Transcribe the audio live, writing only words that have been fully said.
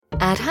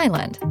At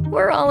Highland,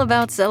 we're all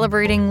about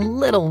celebrating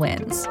little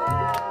wins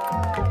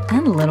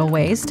and little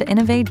ways to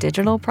innovate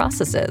digital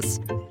processes.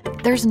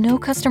 There's no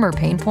customer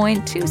pain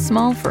point too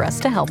small for us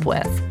to help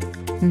with.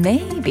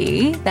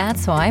 Maybe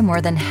that's why more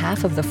than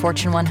half of the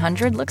Fortune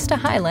 100 looks to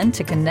Highland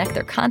to connect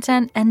their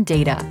content and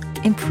data,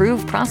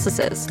 improve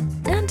processes,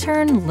 and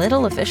turn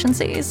little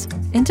efficiencies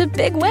into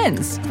big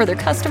wins for their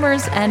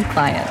customers and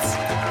clients.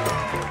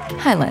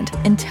 Highland,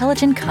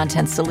 intelligent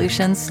content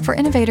solutions for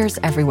innovators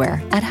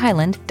everywhere at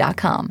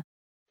highland.com.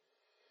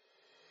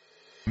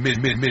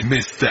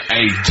 Mr.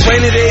 AG.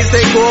 Rainy days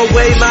they go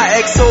away, my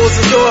ex-hoes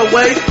is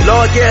doorway.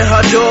 Lord get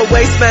her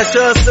doorway, smash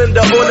her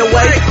cinder on the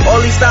way. All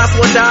these stocks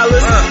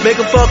 $1, make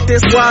them fuck this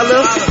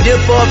swallow.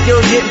 Dip off, you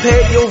don't get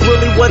paid, you don't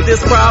really want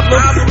this problem.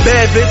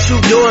 Bad bitch, you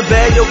doing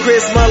bad, your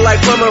crib smell like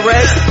from a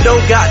rag.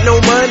 Don't got no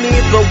money,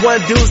 but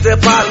one dude's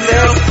that pop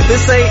legs.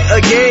 This ain't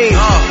a game,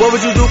 what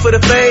would you do for the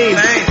fame?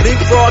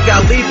 Leapfrog,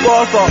 got leap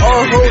off, for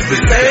all hoes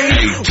the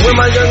same. Where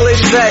my young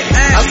ladies at?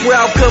 I swear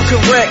I'll come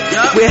correct.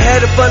 We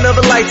had the fun of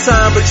a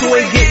lifetime, but you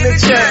ain't getting a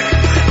check.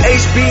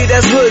 HB,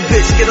 that's hood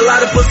bitch. Get a lot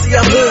of pussy,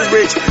 I'm hood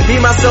rich.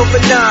 Me, myself,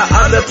 and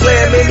I'm the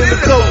player, man, and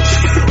the coach.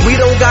 We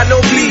don't got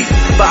no beef,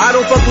 but I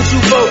don't fuck with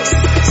you folks.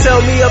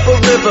 Sell me up a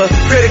river,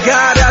 pray to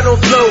God I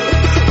don't float.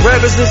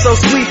 Rappers been so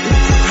sweet,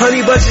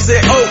 honey bunches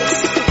and oats.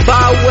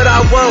 Buy what I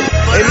want,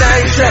 and I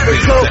ain't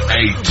trapping coke.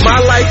 My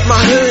life,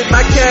 my hood,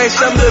 my cash,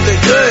 I'm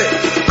living good.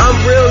 I'm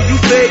real, you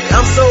fake,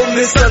 I'm so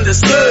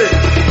misunderstood.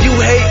 You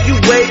hate, you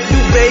wait, you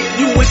bait,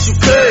 you wish you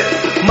could.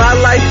 My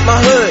life, my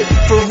hood,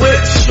 for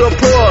rich or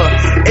poor.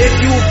 If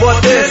you bought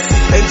this,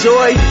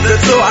 enjoy the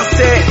tour. I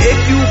said, if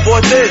you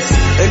bought this,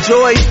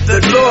 enjoy the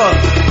tour.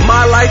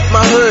 My life,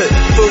 my hood,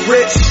 for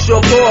rich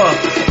or poor.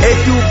 If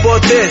you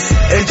bought this,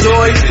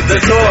 enjoy the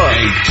tour.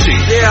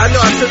 Yeah, I know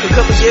I took a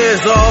couple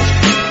years off.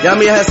 Y'all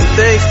mean I had some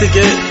things to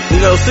get,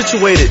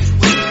 situated.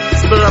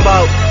 It's been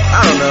about,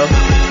 I don't know.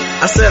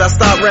 I said I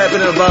stopped rapping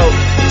in about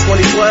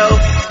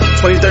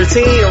 2012,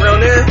 2013,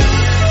 around there.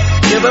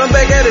 Yeah, but I'm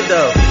back at it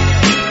though.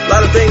 A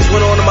lot of things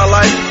went on in my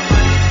life.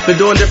 Been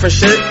doing different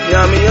shit, you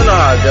know what I mean? You know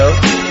how I go.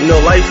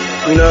 Life,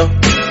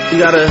 you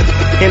gotta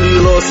handle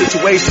your little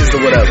situations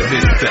or whatever.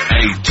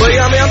 But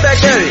yeah, I'm back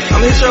at it.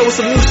 I'm hitting y'all with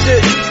some new shit,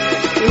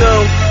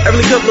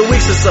 every couple of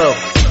weeks or so.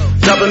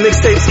 Dropping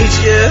mixtapes each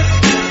year.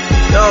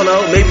 I don't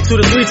know, maybe 2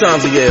 to 3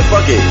 times a year.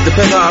 Fuck it,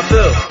 depends how I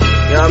feel.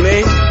 You know what I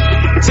mean?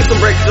 Took some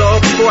breaks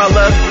off before I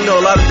left. A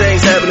lot of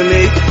things happened to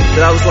me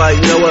that I was like,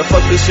 you know what,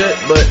 fuck this shit.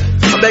 But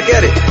I'm back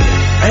at it.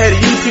 I had a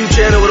YouTube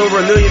channel with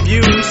over 1 million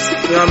views.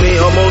 You know what I mean?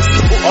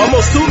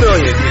 Almost 2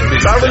 million.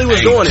 So I really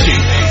was doing it.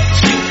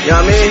 You know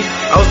what I mean?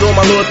 I was doing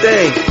my little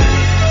thing.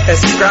 Had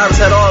subscribers,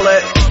 had all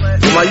that.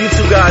 When my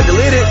YouTube guy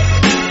deleted,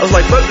 I was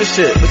like, fuck this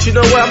shit. But you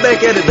know what? I'm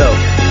back at it though.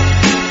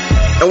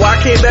 And why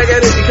I came back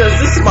at it? Because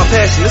this is my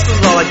passion. This is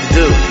what I like to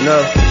do,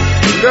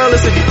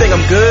 Regardless if you think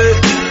I'm good,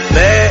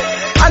 bad,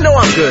 I know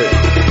I'm good.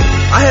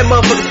 I had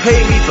motherfuckers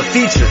pay me for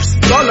features.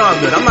 Y'all know I'm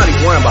good. I'm not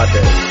even worrying about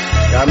that.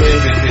 You know what I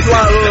mean? There's a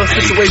lot of little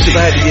situations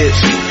I had to get,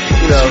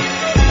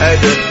 I had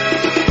to,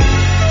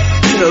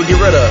 get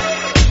rid of.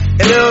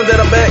 And now that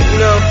I'm back,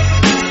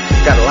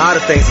 got a lot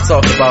of things to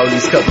talk about in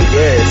these couple of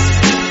years.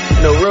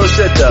 Real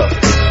shit though.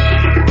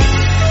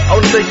 I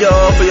want to thank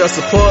y'all for your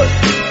support.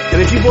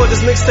 And if you bought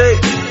this mixtape,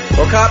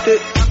 or copped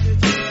it,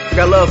 I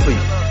got love for you.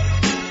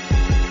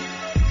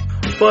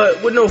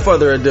 But with no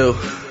further ado,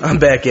 I'm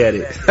back at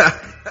it.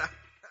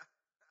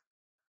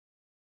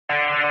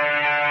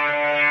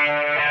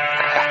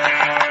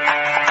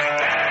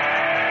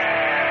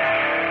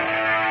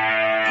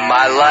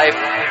 My life,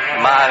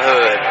 my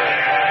hood,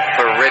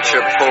 for rich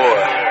or poor.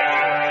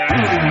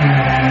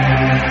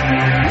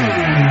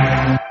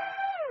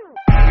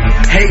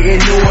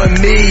 Hating on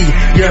me,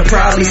 you're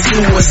probably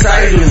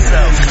suicidal.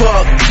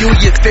 Fuck you,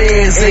 your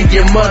fans, and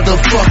your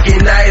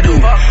motherfucking idol.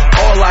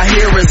 All I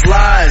hear is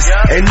lies,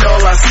 and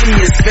all I see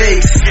is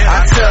fakes.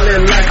 I tell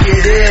it like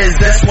it is,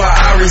 that's why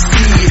I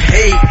receive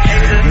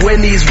hate. When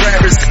these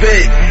rappers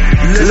spit,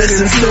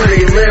 listen to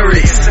their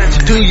lyrics.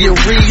 Do your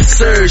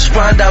research,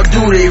 find out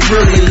do they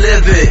really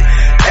live it.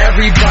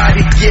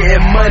 Everybody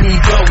getting money,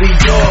 but we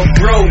all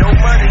broke.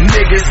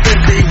 Niggas think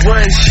they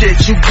run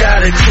shit, you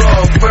gotta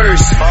crawl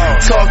first.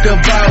 Talk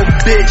about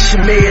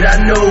bitch made,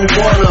 I know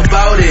all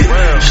about it.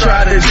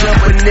 Try to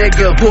jump a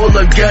nigga, pull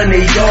a gun,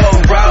 they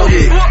all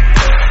routed.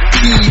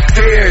 Key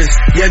fears,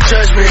 your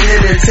judgment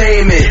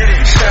entertainment.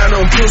 Shine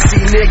on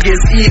pussy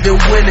niggas even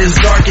when it's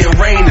dark and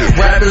raining.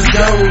 Rappers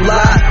don't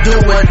lie, do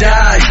or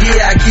die,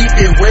 yeah I keep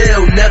it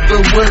real. Never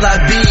will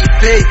I be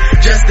fake,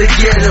 just to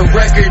get a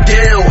record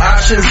deal.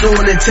 Options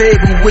on the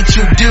table, what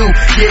you do,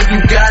 yeah you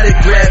gotta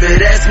grab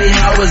it. Ask me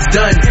how it's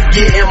done,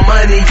 getting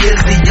money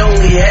is the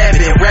only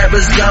habit.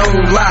 Rappers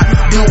don't lie,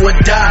 do or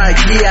die,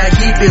 yeah I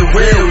keep it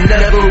real.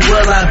 Never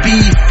will I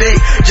be fake,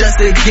 just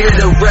to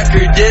get a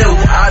record deal.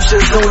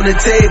 Options on the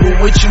table,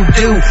 what you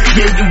do,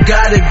 yeah you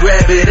gotta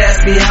grab it.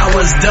 Ask me how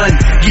it's done,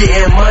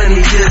 getting money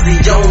is the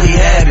only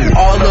habit.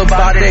 All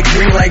about that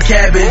green like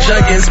cabbage,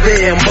 jugging,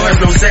 spitting bars,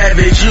 no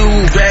savage. You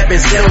rapping,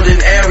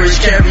 sounding average,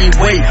 carry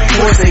weight,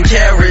 horse and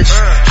carriage.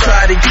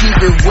 Try to keep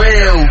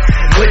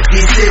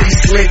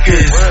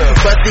Snickers.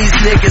 But these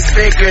niggas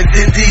faker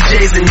than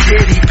DJs and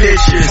Diddy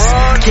pictures.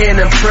 Can't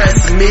impress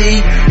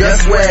me, your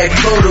swag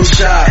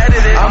Photoshop.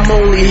 I'm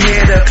only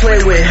here to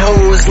play with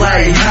hoes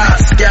like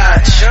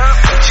hopscotch.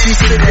 She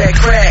said that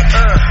crack,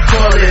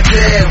 call it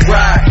dead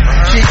rock.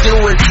 She do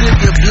it to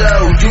the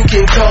blow, you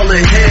can call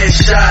it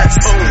headshots.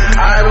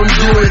 I don't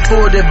do it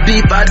for the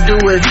beef, I do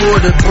it for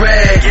the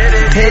bread.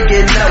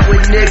 Hanging out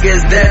with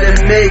niggas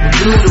that'll make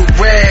do the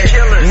rag.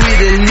 We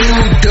the new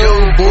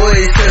dope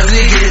boys, cause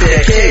we get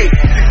that cake.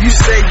 You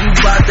say you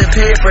bout the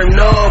paper,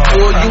 no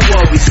boy, you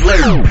always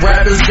late.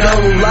 Rappers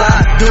don't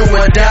lie, do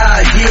or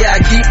die, yeah I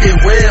keep it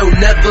real.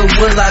 Never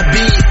will I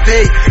be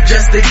fake,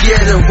 just to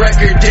get a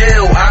record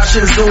deal.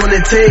 Options on the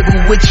table,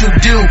 what you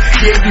do,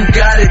 yeah you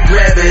gotta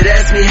grab it.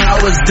 Ask me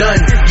how it's done,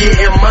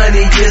 getting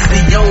money is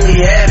the only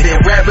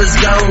habit. Rappers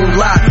don't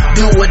lie,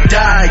 do or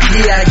die,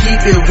 yeah I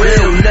keep it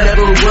real.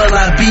 Never will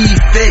I be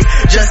fake,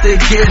 just to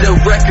get a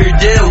record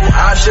deal.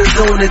 Options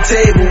on the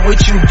table,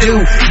 what you do,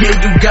 yeah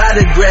you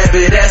gotta grab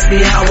it. Ask me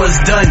how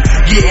it's done,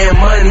 getting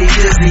money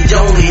is the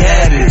only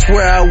habit.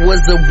 Swear I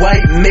was a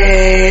white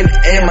man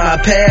in my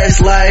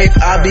past life.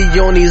 I be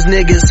on these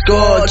niggas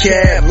score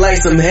cap like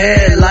some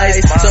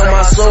headlights. Sell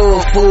my soul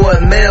for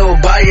a mil,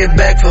 buy it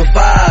back for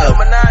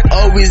 5.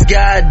 Always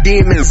got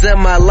demons in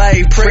my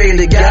life, pray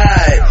to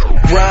God.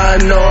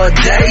 Grind all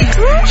day,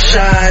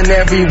 shine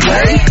every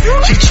way.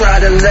 She try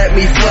to let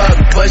me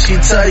fuck, but she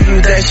tell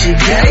you that she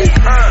gay.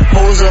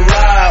 Hoes a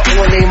lie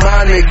on they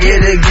mind to get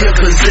a good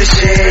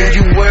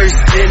position. You worse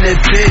than a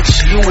bitch,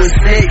 you a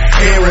snake,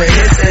 hear a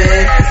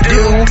hissing.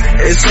 Do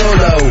it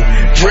solo,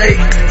 Drake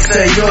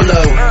say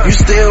YOLO. You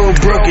still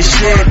broke as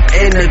shit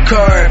in the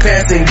car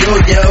passing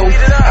yo-yo.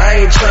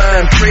 I ain't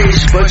trying to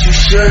preach, but you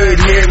should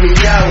hear me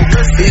out.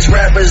 These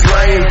rappers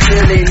lying to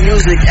their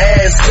music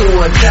ass to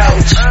a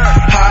couch.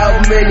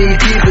 How many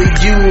people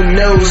you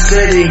know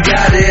say they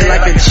got it?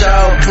 Like a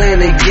child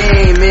playing a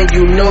game and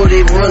you know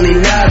they really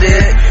not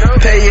it.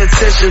 Pay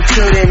attention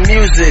to their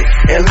music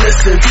and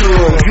listen to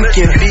them. You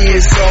can be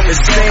as soft as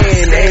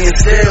saying and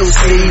still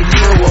see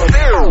through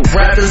them.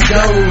 Rappers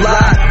don't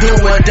lie, do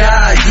or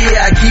die,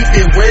 yeah I keep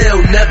it real.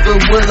 Never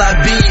will I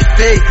be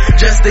fake,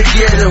 just to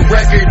get a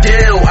record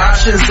deal.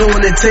 Options on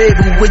the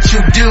table, what you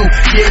do,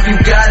 yeah you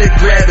gotta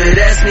grab it.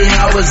 Ask me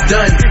how it's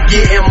done,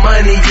 getting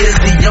money is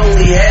the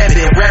only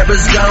habit.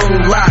 Rappers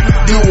don't lie,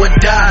 do or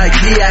die,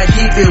 yeah I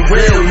keep it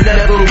real.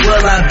 Never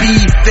will I be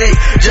fake,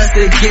 just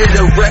to get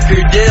a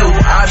record deal.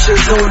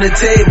 Options on the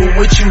table,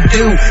 what you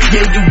do,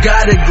 yeah you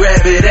gotta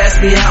grab it. Ask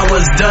me how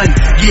it's done,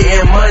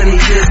 getting money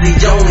is the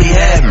only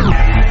habit.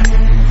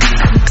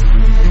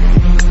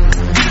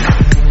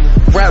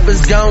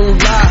 Rappers gon'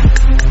 lie.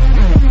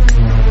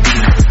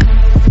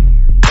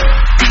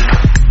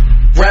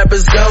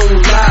 Rappers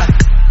gon' lie.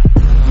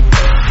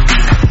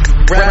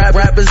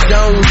 Rappers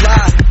gon'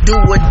 lie. Do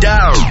or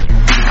die.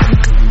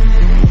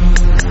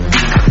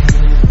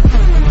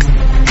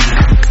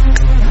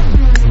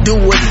 Do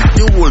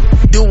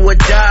or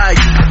die.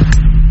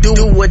 Do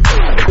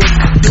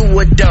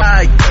or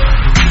die.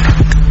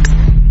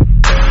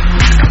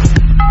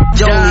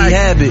 You only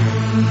have it.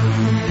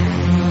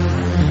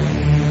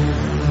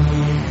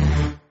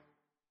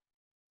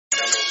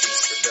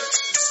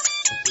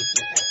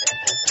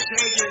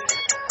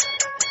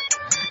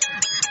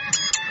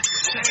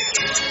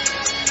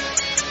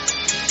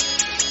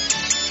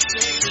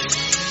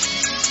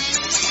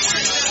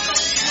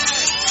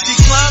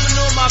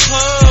 My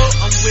pole,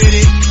 I'm with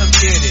it, come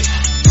get it.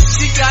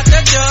 She got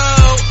that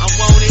dough, I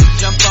want it,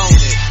 jump on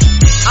it.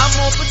 I'm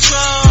on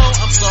patrol,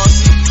 I'm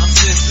saucy, I'm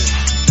sissing.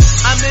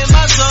 I'm in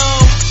my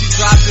zone, she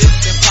drop it,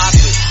 then pop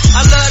it.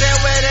 I love that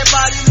way that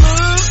body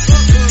move,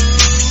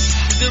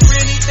 Is there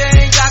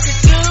anything I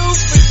could do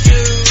for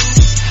you?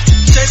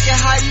 Shake it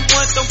how you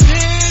want, don't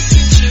pick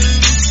and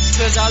choose.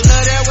 Cause I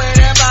love that way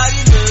that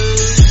body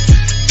moves.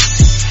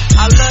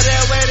 I love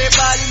that way that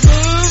body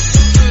moves.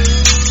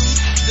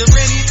 Is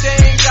there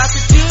anything I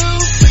could do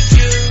for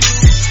you?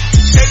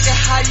 Shake it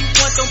how you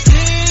want, don't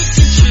pick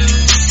and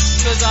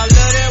choose. Cause I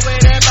love that way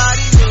that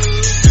body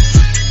moves.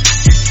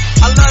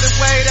 I love the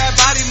way that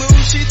body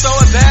moves, she throw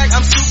it back,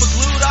 I'm super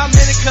glued, I'm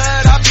in it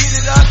cut, I beat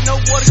it up, no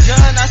water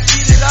gun, I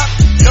speed it up,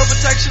 no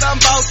protection, I'm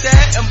bout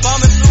that,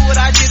 embalming fluid,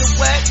 I get it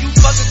wet, you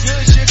fucking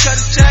good, shit, cut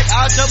a check,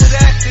 I'll double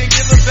that, then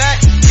give it back,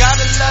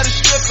 gotta love the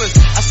strippers,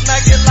 I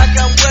smack it like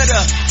I'm with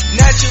her,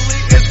 naturally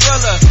it's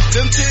realer,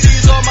 them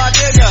titties on my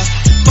dinner,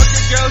 fuck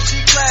your girl, she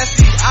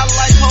classy, I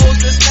like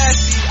hoes that's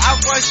nasty, I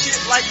run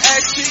shit like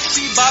ass cheek,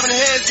 she bobbing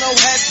heads, no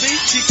hat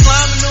beat, she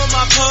climbing on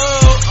my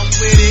pole, I'm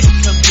with it,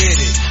 come get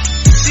it.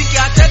 She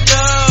got that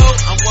dough,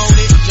 I want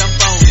it, jump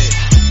on it.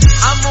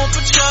 I'm on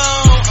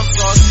patrol, I'm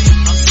saucy,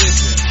 I'm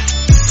sissing.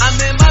 I'm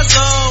in my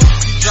zone,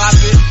 you drop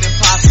it, then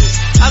pop it.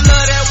 I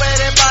love that way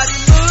that body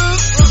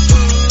moves.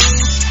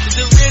 Is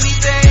there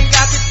anything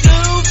I could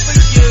do for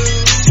you?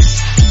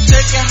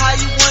 Shake it how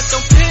you want,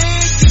 don't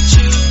pick and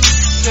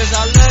choose. Cause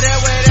I love that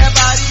way that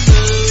body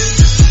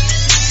moves.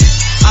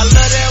 I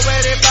love that way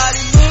that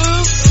body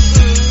moves.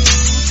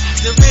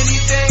 Is there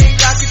anything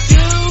I could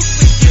do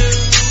for you?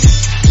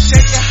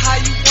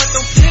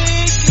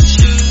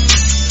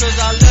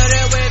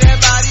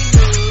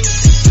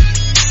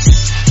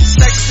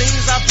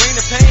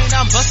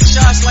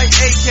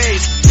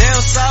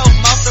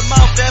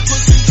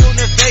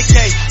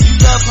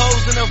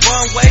 models in the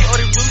runway, or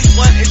they really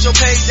want it your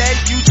payday.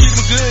 You treat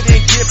them good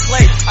and get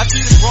played. I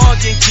treat them wrong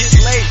and get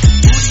laid.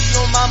 Booty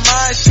on my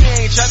mind, she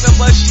ain't trapping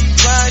but she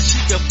blind. She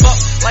can fuck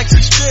like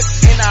she strip,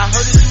 and I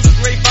heard it through the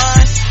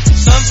grapevine.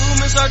 Some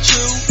rumors are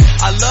true,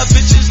 I love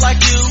bitches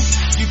like you.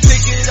 You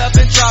pick it up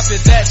and drop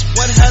it, that's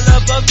one hell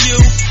of a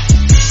view.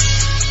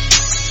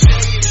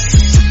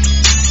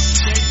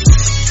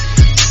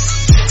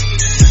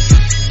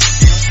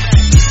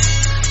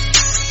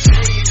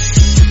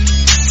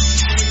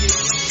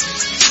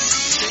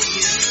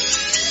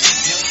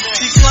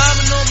 She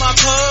climbing on my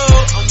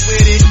pole, I'm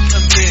with it,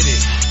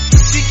 committed.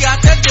 She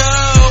got that dough,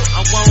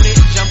 I want it,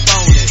 jump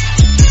on it.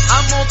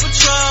 I'm on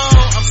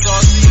patrol, I'm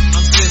saucy,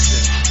 I'm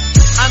sissing.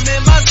 I'm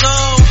in my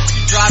zone,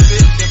 you drop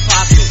it, then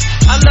pop it.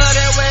 I love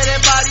that way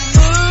that body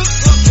move.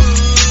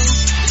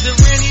 Is there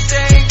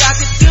anything I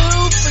can do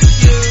for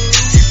you?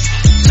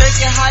 Shake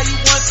it how you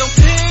want, don't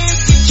pick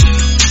and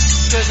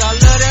choose. Cause I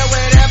love that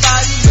way that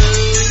body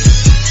moves.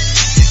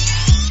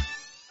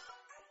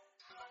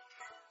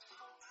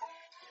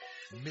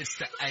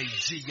 Mr.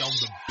 AG on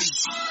the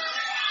beat.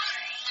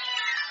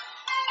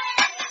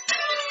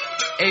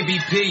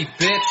 ABP,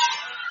 bitch.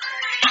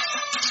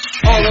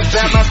 All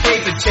about my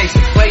paper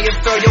chasing, play and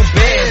throw your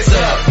bands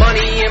up.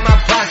 Money in my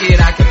pocket,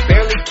 I can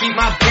barely keep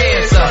my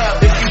pants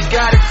up. If you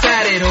got it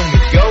tatted on me,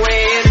 go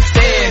ahead and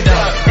stand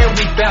up. And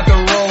we bout to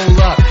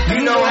roll up,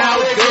 you know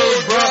how it goes,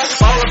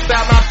 bruh. All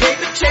about my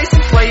paper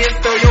chasing, play and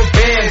throw your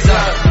bands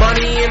up.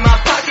 Money in my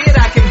pocket,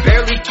 I can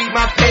barely keep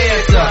my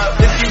pants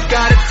up. If you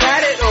got it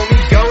tatted on me,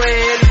 go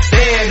ahead and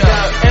stand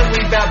up. And we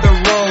bout to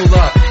roll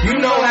up, you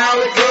know how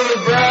it goes,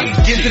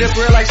 bruh. Get to the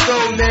bread like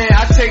Stone Man,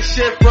 I take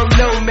shit from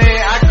no man.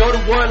 I go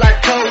to war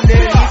like Conan.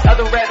 These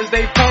other rappers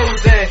they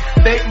posing.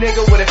 Fake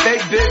nigga with a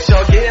fake bitch,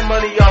 y'all getting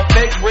money off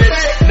fake rich.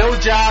 No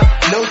job,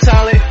 no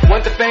talent,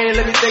 want the fame,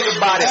 let me think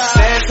about it.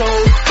 Fast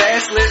hoes,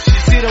 fast lips, she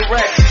see the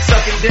wreck, she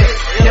sucking dick.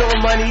 Hit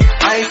with money,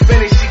 I ain't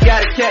spending, she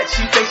got a catch,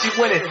 she think she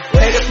winning.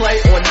 Pay to play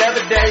on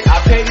another day, I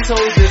pay these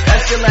hoes this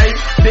escalate.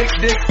 Big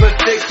dick for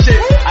thick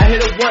shit, I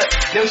hit her once,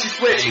 then she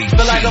switch.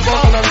 Feel like a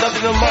boss and I'm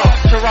loving them all.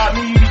 To rob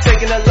me, you be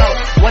taking a low.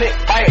 Want it,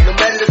 buy it, no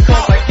matter the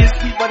cost. Like kiss,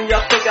 keep money,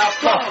 y'all think I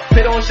flop.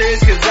 Pit on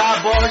shades cause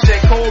I ball,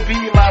 shit cold B,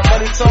 my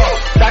money talk.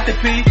 Dr.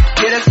 P,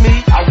 yeah that's me,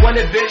 I want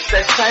a bitch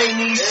that's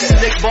Chinese. These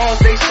lick balls,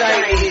 they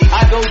shiny.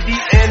 I go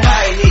deep and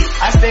high knee.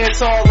 I stand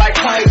tall like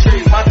pine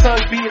trees, my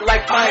tongue beat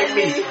like pine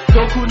meat.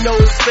 Goku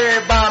knows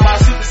spirit bomb, my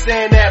super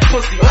saiyan that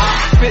pussy.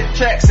 Spit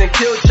tracks and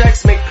kill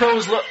tracks, make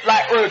pros look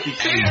like rookies.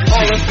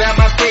 All about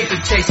my paper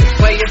chasing,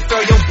 play and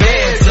throw your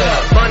bands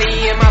up.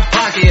 Money in my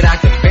pocket, I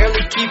can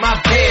barely keep my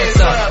pants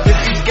up. If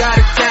you got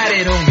it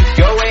tatted on me,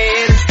 go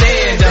ahead and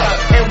stand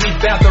up. And we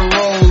bout to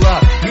roll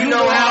up, you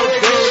know how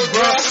it goes,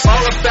 bruh.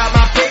 All about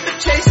my paper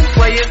chasing,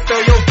 play and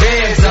throw your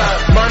bands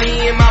up.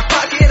 Money in my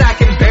pocket, I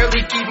can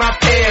barely keep my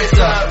pants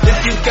up.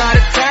 If you got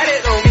it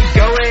tatted on me,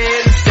 go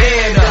ahead and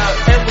stand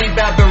up. And we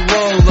bout to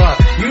roll up,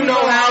 you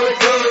know how it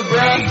goes,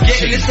 bruh.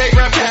 Getting this paper,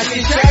 I'm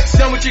passing checks.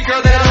 Done with your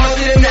girl that I'm on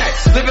to the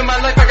next. Living my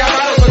life, I got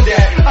bottles on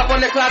deck. Up on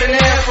the cloud in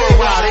the air for a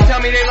while. They tell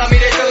me they love me,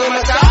 they feel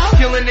my style.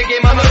 Killing the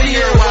game, I'ma be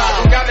here a while.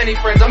 Don't got many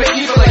friends, I'm a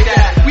keeper like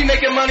that. We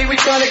making money, we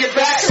trying to get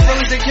back.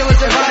 Gorillas and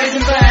killers and bodies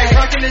and bags.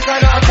 Rocking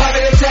designer, I'm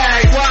popping the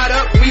tag. Wide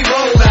up, we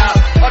roll out.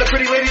 All the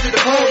pretty ladies at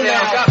the pole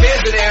now. Got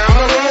bands in there, I'm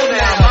on a roll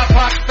now. My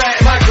pocket fat,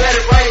 my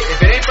credit right. If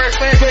it ain't first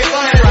class, we ain't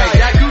flying right.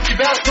 That Gucci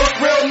belt look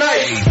real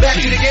nice. Back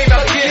to the game,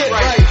 I'll get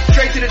right.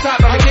 Straight to the top,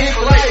 I'm a king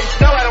for life.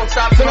 No, I don't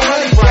stop till my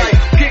money's right.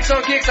 Kicks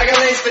on kicks, I got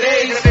lanes for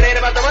days. And if it ain't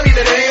about the money,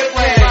 then it ain't a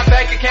plan. My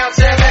bank account,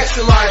 Sam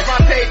extra large.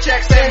 My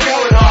paycheck, Sam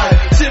going hard.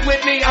 Sit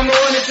with me, I'm the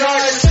one in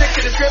charge. Stick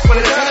to the script when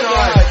it's time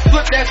hard.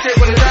 Flip that script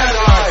when it's time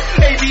hard.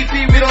 ABP,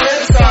 we don't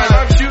ever start.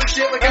 I'm shooting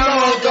shit like I'm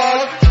an old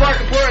dog. Spark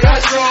a port, I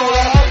stroll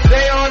up.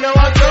 They all know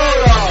I throw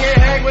it off.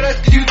 Can't hang with us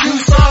cause you too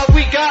soft.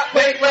 We got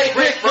big like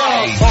Rick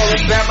Ross. All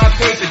about my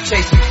paper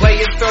chasing, play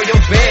and throw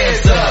your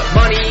bands up.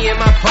 Money in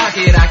my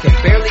pocket, I can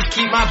barely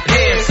keep my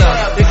pants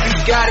up. If you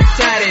got it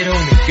tatted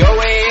on me, go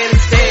ahead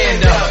and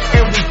stand up.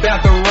 And we bout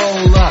to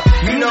roll up,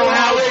 you know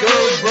how it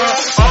goes,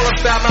 bruh. All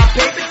about my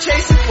paper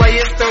chasing, play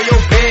and throw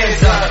your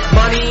bands up.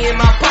 Money in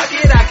my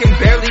pocket, I can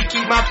barely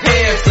keep my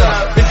pants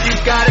up. If you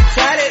got it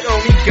tatted on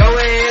me, go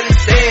ahead and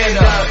stand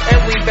up. And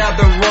we bout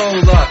to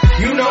roll up,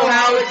 you know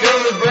how it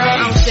goes, bruh. I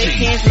don't shake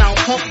hands and I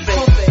don't pump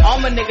it. All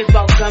my niggas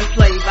about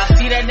gunplay. If I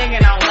see that nigga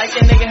and I don't like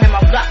that nigga, have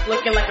my block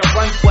looking like a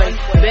runway.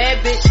 Bad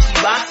bitch, she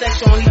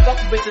bisexual, only fuck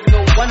bitches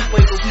go one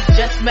way. But we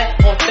just met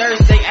on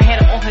Thursday, I had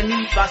her on her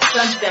knees by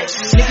Sunday.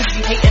 Niggas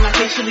be hating, I'm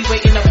patiently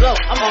waiting to blow.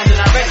 I'm on and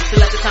I'm ready to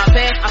let the time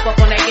pass, I fuck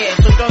on that gas.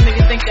 So strong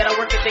niggas think that I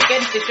work at the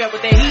Getty, they strap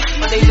with their heat.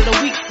 My days of the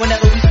week,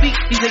 whenever we speak,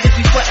 these niggas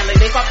be sweating like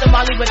they pop the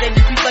molly, but they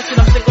just be flexing,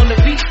 I'm sick on the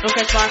beat. Don't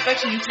catch my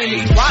infection, you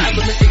claiming you wild,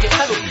 but listen get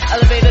pedals.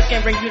 Elevators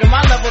can't bring you to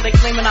my level, they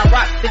claiming I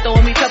rock. They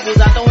throwing me pebbles,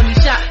 I throwing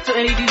these shots. To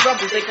any of these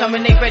rebels, they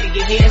coming, they ready,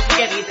 get hit and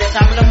spaghetti. It's that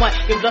time of the month,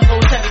 your bluff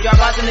always heavy. Drive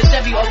out in the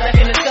Chevy, all black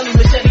in the Scully,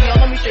 machete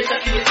all on me, straight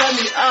up to your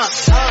tummy.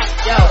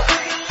 Yo.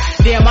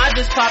 Damn, I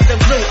just popped the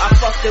blue. I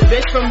fucked a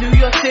bitch from New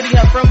York City,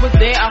 her friend was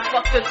there, I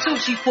fucked her too.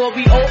 She pulled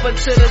me over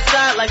to the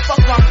side like,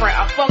 fuck my friend,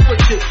 I fuck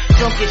with you.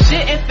 Drunk as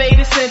shit and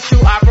faded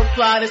central, I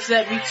replied and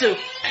sent me too.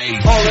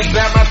 All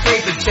about my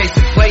paper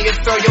chasing, players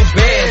throw your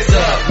bands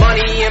up.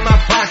 Money in my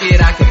pocket,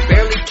 I can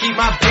barely keep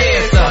my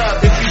pants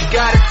up. If you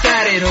got it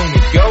tatted on me,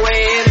 go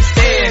ahead and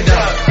stand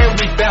up. And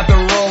we bout to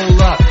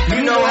roll up, you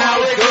know how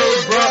it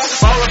goes, bro.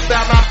 All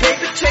about my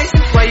paper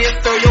chasing, players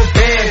throw your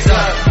bands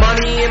up.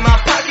 Money in my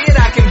pocket,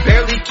 I can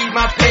barely keep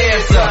my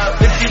pants up.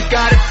 If you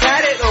got it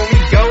tatted on me,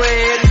 go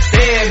ahead and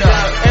stand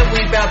up. And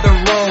we bout to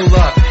roll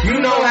up,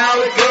 you know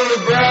how it goes,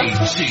 bro.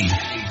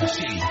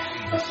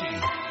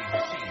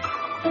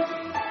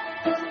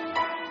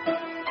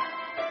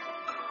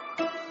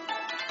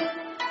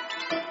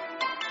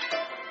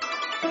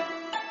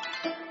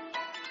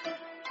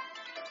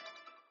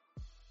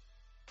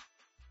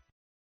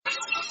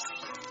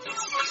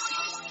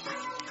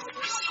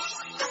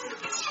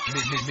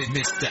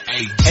 Mr.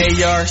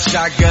 AR,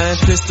 shotgun,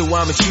 pistol,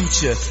 I'ma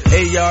shoot ya.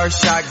 AR,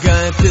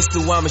 shotgun,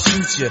 pistol, I'ma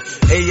shoot ya.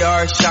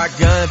 AR,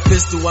 shotgun,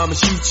 pistol, I'ma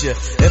shoot ya.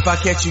 If I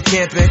catch you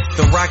camping,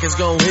 the rocket's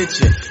gon' hit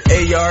ya.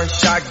 AR,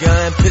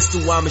 shotgun,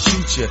 pistol, I'ma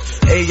shoot ya.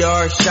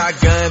 AR,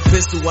 shotgun,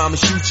 pistol, I'ma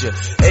shoot ya.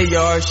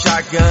 AR,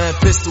 shotgun,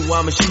 pistol,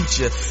 I'ma shoot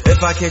ya.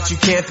 If I catch you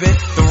camping,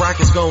 the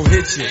rocket's gon'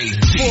 hit ya.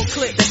 Full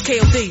clip, that's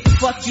KOD.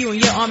 Fuck you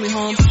and your army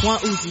home. 1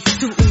 Uzi,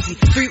 2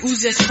 Uzi, 3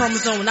 Uzi, that's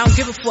chromosome. I don't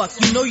give a fuck,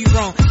 you know you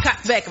wrong.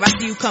 Cock back if I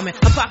see you coming.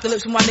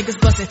 Apocalypse with my niggas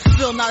bustin'.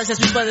 Spill knowledge as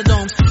we flood the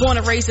domes. Born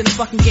and raised in the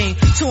fucking game.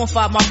 2 and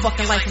 5 my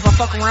fucking life. If I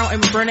fuck around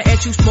and burn it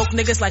at you, smoke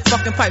niggas like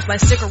fucking pipes. Like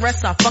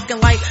cigarettes, I fucking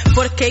light.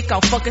 For the cake,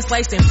 I'll fucking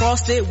slice and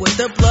frost it with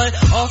the blood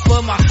off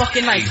of my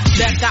fucking knife.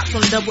 Black ops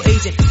on a double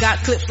agent. Got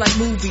clips like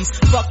movies.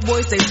 Fuck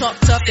boys, they talk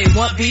tough, they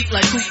want beef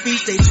like 2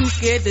 feet. They too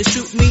scared to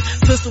shoot me.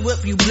 Pistol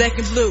whip you black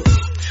and blue.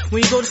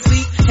 When you go to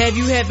sleep, have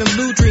you having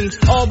blue dreams?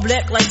 All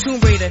black like Tomb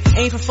Raider.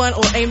 Aim for fun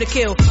or aim to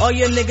kill. All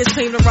your niggas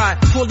claim to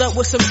ride. Pulled up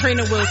with some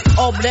training wheels.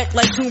 All black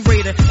like Tomb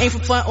Raider. Aim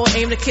for fun or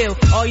aim to kill.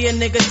 All your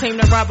niggas claim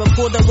to ride, but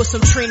pulled up with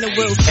some training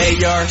wheels.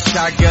 AR,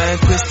 shotgun,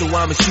 pistol,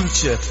 I'ma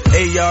shoot ya.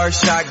 AR,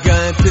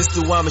 shotgun,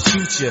 pistol, I'ma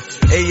shoot ya.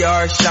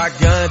 AR,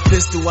 shotgun,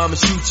 pistol, I'ma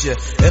shoot ya.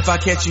 If I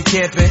catch you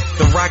camping,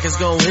 the rocket's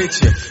gon'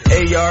 hit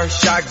ya. AR,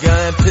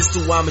 shotgun,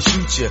 pistol, I'ma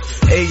shoot ya.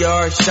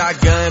 AR,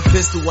 shotgun,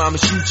 pistol, I'ma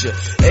shoot ya.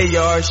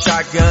 AR,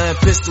 shotgun,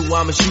 pistol,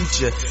 I'ma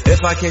shoot ya.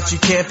 If I catch you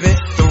camping,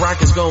 the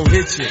rocket's gon'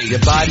 hit ya. Your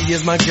body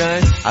is my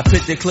gun, I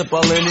put the clip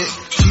all in it.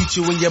 Shoot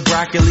you in your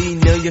broccoli,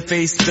 nail your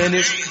face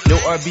spinach. No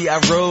RB, I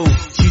roll.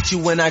 Shoot you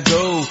when I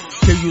go.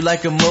 Kill you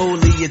like a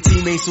molly, your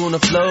teammates on the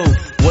flow.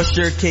 What's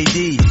your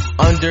KD?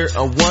 Under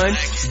a 1?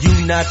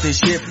 You not the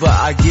shit, but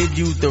I give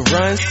you the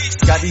runs.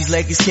 Got these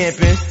Lakers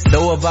camping,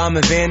 throw a bomb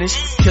and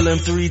vanish. Kill him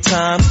 3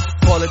 times,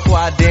 call it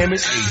quad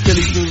damage. Kill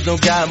these dudes, no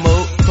God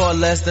mode, call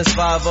less, that's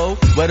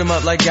 5-0. Wet him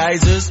up like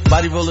geysers,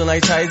 body rolling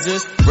like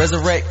Tizers.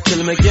 Resurrect, kill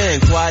him again,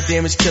 quad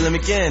damage, kill him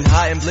again.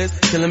 High and blitz,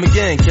 kill him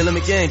again, kill him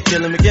again,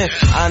 kill him again.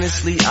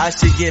 Honestly, I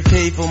should get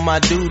paid for my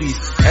duties.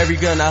 Every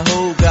gun I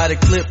hold got a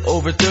clip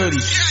over 30.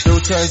 Still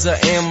tons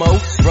of ammo,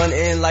 run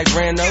in like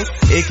Rando.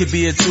 It could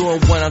be a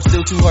 2-on-1, I'm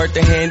still too hard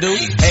to handle.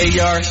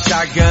 AR,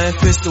 shotgun,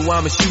 pistol,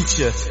 I'ma shoot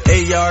ya.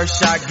 AR,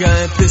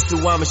 shotgun,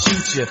 pistol, I'ma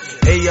shoot ya.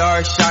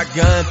 AR,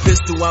 shotgun,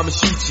 pistol, I'ma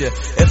shoot ya.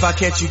 If I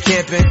catch you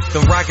camping,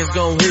 the rocket's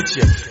gon' hit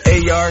ya.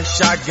 AR,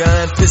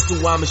 shotgun,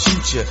 pistol, I'ma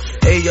shoot ya.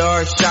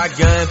 AR,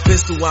 shotgun,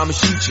 pistol, I'ma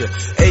shoot ya.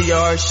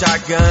 AR,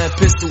 shotgun,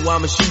 pistol,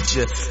 I'ma shoot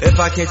ya. If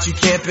I catch you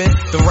camping,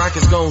 the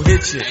rocket's gon'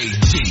 hit ya.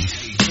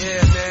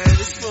 Yeah, man,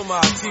 this is for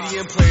my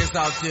TDM players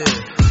out there. You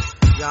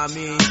know what I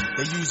mean?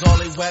 They use all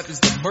their weapons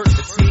to murk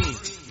the team.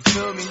 You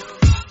feel me?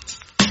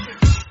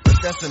 If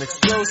that's an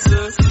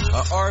explosive,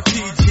 a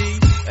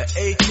RPG, an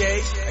AK,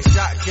 a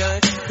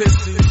shotgun,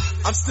 pistol,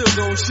 I'm still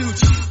gonna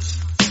shoot you.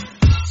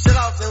 Shout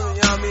out to them,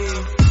 you know what I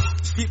mean?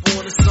 People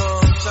on the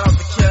song, shout out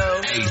to Kel,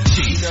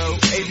 you know,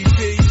 ABP,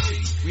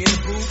 we in the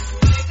booth.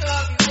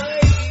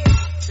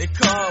 They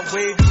call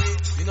Wavy,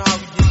 you know how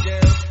we get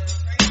down,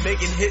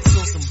 making hits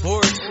on some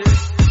bullshit.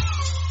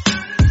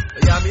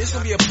 Yeah, I mean, it's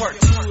gonna be a part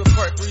 2 and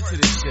part 3 to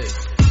this shit.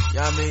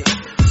 Yeah, I mean,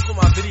 it's for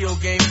my video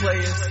game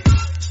players,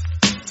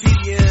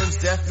 TDMs,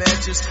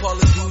 deathmatches, Call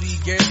of Duty,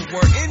 Gears of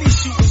War, any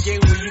shooting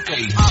game where you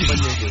can pop a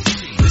nigga.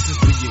 This is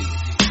for you.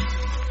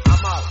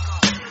 I'm out.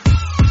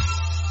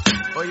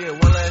 Oh yeah,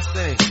 one last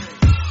thing.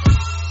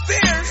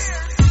 Fierce!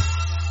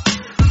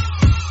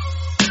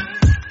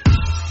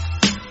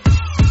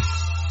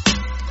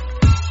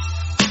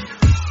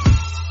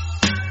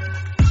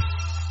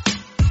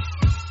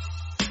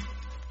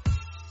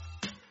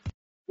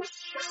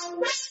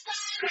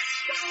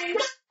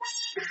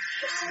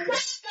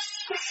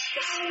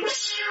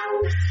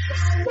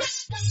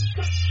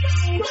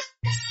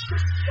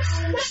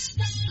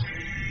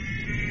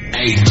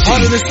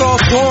 Harder than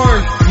soft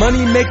porn,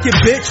 money make your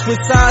bitch with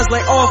size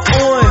like off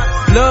on.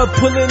 Love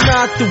pulling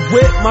out the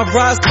whip, my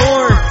ride's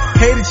born.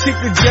 Hate a chick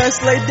that just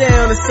lay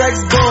down, the sex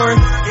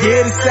born.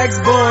 Yeah, the sex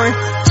born.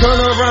 Turn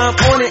around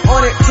on it,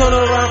 turn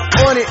around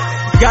on it.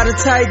 Got a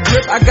tight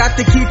grip, I got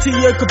the key to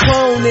your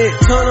component.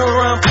 Turn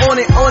around on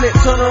it,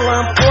 turn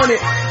around on it.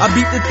 I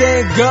beat the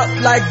thing up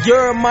like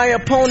you're my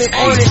opponent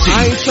on it.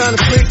 I ain't tryna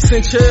flex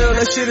and chill,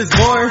 that shit is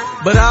boring.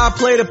 But I'll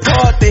play the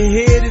part, then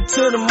hit it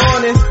till the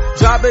morning.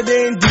 Drop it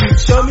in deep,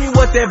 show me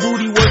what that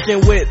booty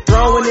working with.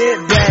 Throwing it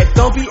back,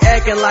 don't be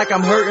acting like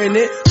I'm hurting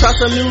it. Try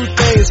some new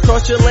things,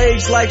 cross your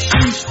legs like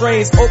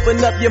shoestrings. Open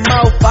up your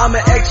mouth, I'm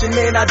an action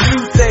man, I do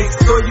things.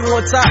 Throw you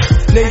on top,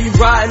 now you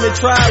riding the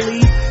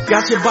trolley.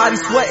 Got your body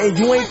sweating,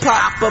 you ain't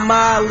pop a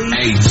Miley.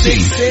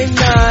 6 and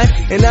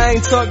 9, and I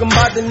ain't talking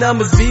about the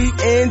numbers B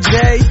and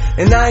J.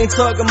 And I ain't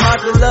talking about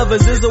the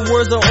lovers, there's the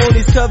words on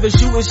these covers.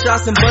 Shooting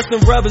shots and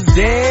busting rubbers,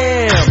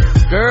 damn,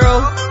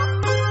 girl.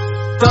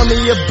 Thumb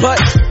in your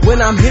butt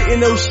when I'm hitting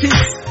those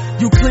sheets.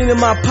 You cleaning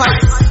my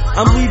pipes,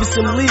 I'm leaving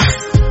some leaks.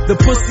 The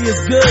pussy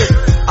is good,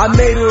 I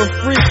made her a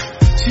freak.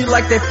 She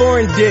like that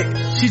foreign dick,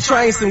 she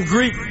trying some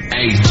Greek.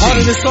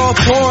 Harder than soft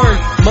porn,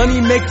 money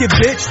make your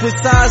bitch with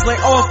size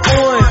like off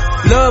on.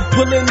 Love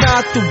pulling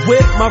out the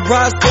whip, my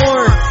ride's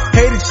born.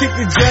 Hate a chick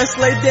that just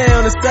lay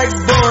down, the sex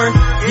born.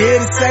 Yeah,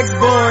 the sex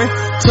born.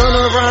 Turn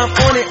around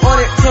on it,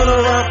 turn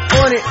around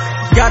on it.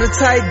 Got a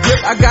tight grip,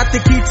 I got the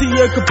key to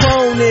your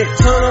component.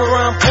 Turn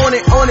around on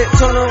it,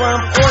 turn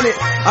around on it.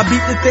 I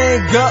beat the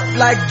thing up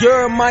like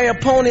you're my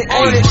opponent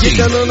on it. Get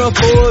down on the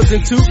fours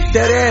and toot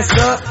that ass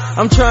up.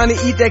 I'm trying to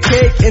eat that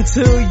cake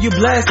until you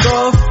blast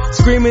off.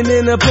 Screaming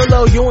in the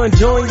pillow, you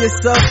enjoying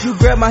yourself. You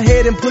grab my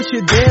head and push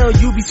it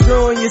down, you be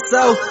screwing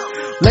yourself.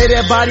 Lay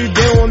that body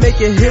down and make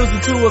your heels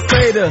into a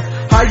crater.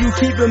 How you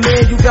keep it,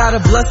 man, you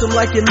gotta bless him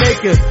like your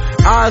maker.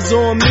 Eyes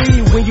on me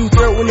when you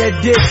throwing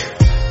that dick.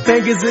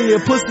 Fingers in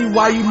your pussy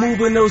while you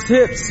moving those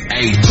hips.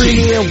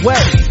 Creamy and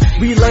wet,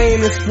 we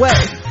laying in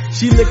sweat.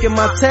 She licking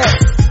my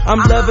text, I'm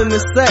loving the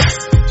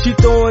sex. She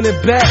throwing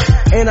it back,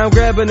 and I'm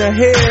grabbing her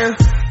hair.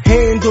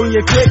 Hand on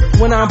your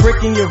clip when I'm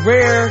breaking your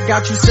rear.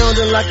 Got you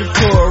sounding like a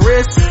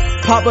chorus.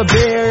 Papa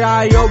Bear,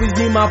 I always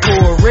need my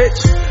poor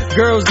rich.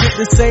 Girls get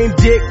the same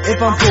dick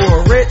if I'm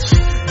poor rich.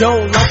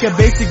 Don't like a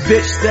basic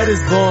bitch that is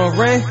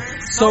boring.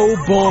 So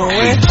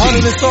boring.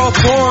 Harder than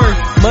soft porn.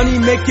 Money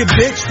make your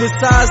bitch with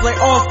size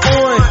like off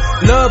on.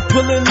 Love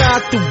pulling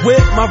out the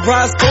whip, my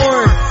ride's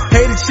born.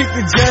 Hate a chick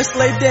that just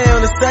lay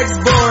down, the sex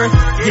born.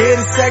 Yeah,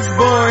 the sex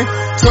born.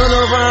 Turn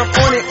around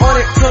on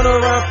it, turn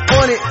around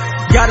on it.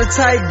 Got a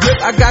tight grip,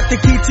 I got the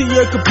key to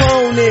your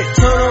component.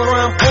 Turn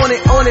around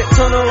on it,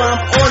 turn around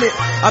on it.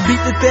 I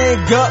beat the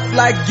thing up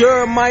like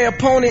you're my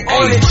opponent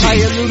on it. Try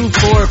a little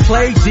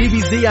foreplay,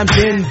 DBZ, I'm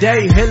Jen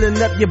Day.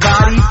 Healing up your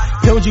body,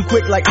 told you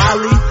quick like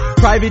Ali.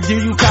 Private, do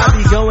you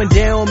copy? Going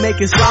down,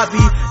 make it sloppy.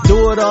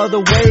 Do it all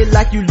the way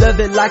like you love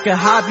it like a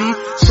hobby.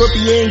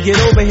 Scorpion, get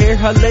over here,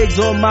 her legs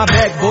on my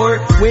backboard.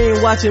 We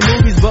ain't watching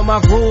movies, but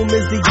my room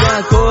is the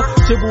encore.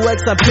 Triple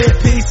X, I pimp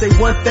P, say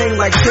one thing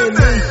like 10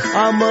 me.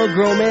 I'm a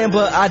grown man,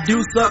 but I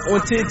do suck on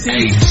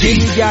titties.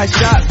 Gimme got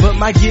shot, but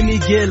my gimme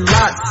get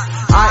lots.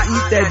 I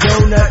eat that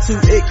donut to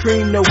it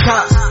cream, no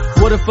cops.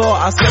 Waterfall,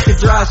 I suck it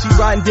dry, she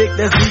riding dick,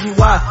 that's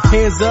DUI.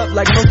 Hands up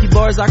like monkey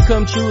bars, I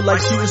come true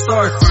like shooting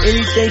stars.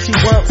 Anything she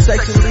wants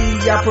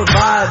sexually, I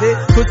provide it.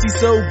 Pussy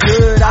so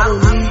good, I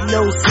don't need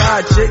no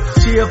side chick.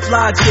 She a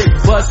fly chick,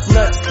 bust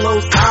nuts,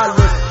 close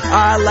eyelids.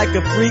 I like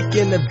a freak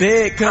in the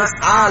bed, cause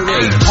I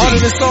live. Harder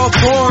than soft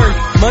porn,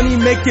 money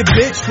make your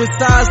bitch with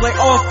size like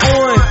off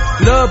on.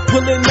 Love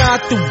pulling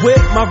out the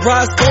whip, my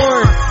ride's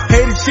born.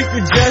 Hate a chick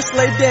that just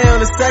lay down,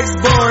 the sex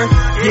born.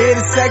 Yeah,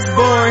 the sex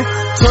born.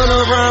 Turn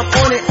around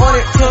on it,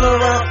 turn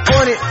around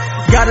on it.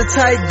 Got a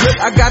tight grip,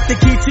 I got the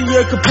key to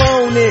your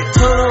component.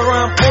 Turn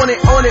around on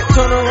it,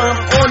 turn around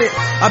on it.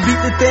 I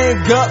beat the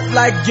thing up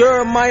like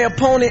you're my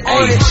opponent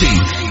on it.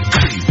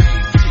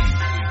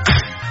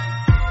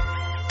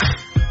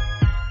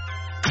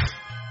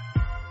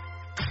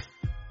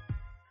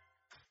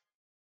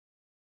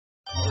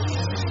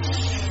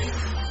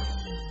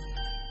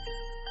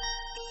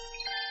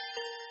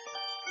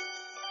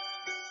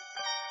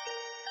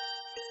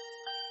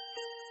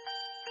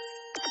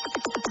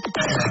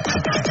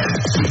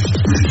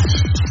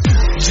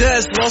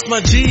 Just lost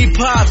my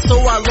G-pop, so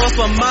I lost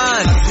my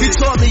mind. He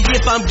taught me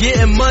if I'm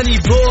getting money,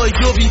 boy,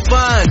 you'll be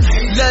fine.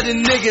 Let a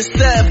nigga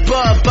step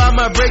up,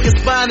 I'ma break his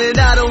spine, and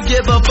I don't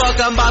give a fuck,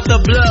 I'm about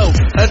to blow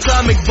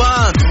atomic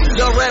bomb.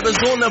 Y'all rappers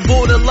on the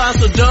borderline,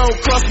 so don't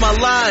cross my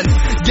line.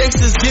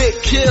 Gangsters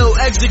get killed,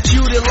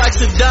 executed like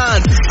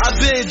Saddam. I've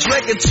been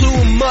drinking too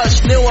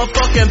much, now I'm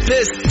fucking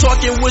pissed.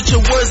 Talking with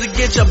your words and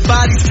get your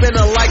body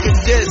spinning like a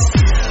disc.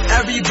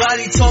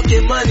 Everybody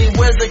talking money,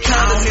 where's the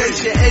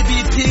conversation?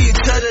 ABP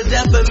to the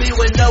death of me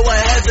with no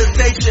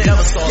hesitation.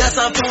 Yes,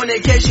 I'm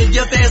fornication,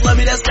 your fans love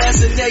me, that's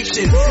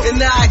fascination. And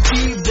now I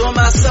keep doing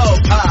myself,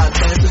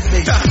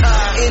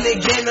 in the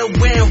game to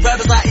win,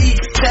 rappers I eat,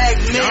 tag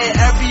man.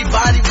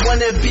 Everybody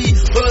wanna be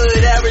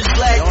hood, average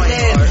black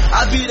man.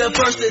 I be the the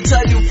first to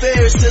tell you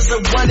fair since I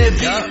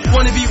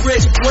wanna be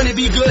rich, wanna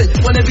be good,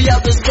 wanna be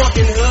out this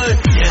fucking hood.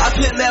 I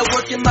put mad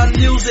work in my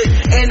music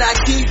and I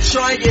keep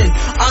trying.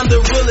 I'm the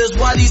realest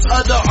while these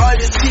other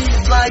artists keep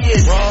lying.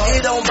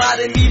 It don't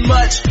bother me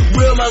much.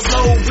 Real my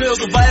soul, real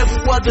survival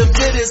of the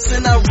fittest,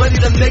 and I'm ready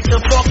to make the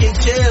fucking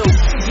kill.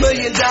 $1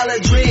 million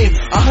dream,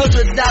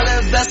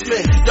 $100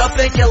 investment. Y'all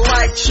thinking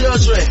like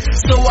children,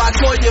 so I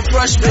call you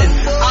freshmen.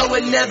 I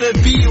would never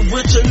be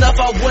rich enough.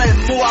 I want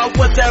more. I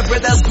want that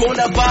bread that's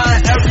gonna buy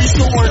every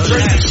store,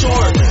 Jersey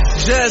Shore.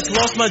 Just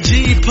lost my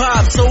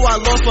G-pop, so I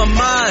lost my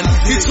mind.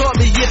 He taught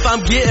me if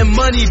I'm getting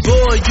money,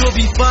 boy, you'll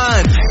be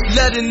fine.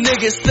 Let a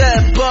nigga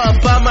step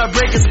up, I'ma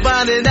break his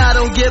spine, and I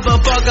don't give a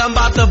fuck, I'm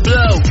about to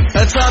blow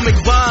atomic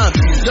bomb.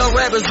 Young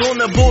rappers on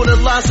the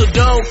borderline, so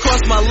don't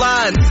cross my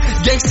line.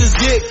 Gangsters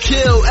get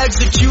killed,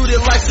 executed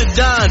like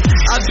Saddam.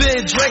 I've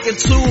been drinking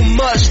too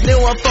much,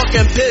 now I'm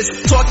fucking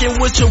pissed. Talking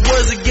with your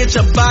words and get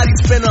your body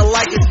spinning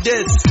like a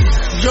disc.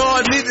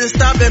 Y'all need to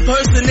stop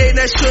impersonating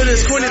that shit and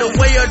squinting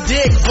away your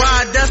dick.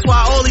 Why? That's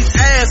why all these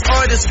ass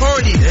artists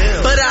horny.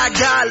 But I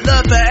got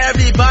love for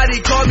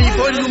everybody. Call me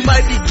boy, you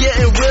might be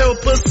getting real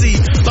pussy,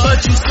 but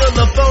you still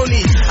a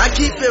phony. I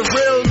keep it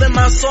real in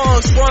my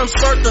songs from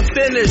start to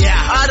finish.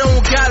 I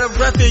don't got a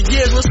rep in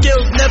years, my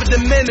skills never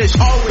diminish.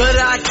 But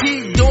I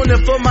keep doing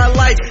it for my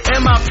life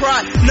and my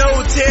pride.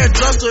 No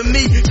teardrops with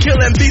me,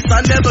 killing beats,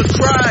 I never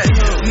cried.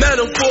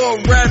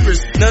 Metaphor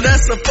rappers, now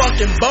that's a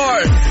fucking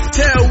bar.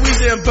 Tell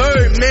Weezy and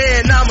Bird,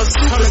 man, I'm a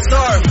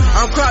superstar.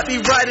 I'm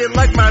copyrighted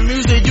like my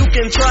music, you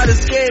can try to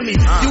scam me.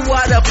 You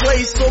out of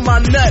place on my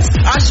nuts,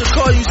 I should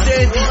call you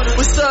Sandy.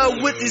 What's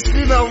up with these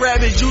female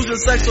rappers using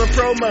sex for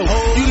promo?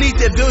 You need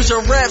to build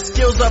your rap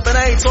skills up, and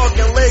I ain't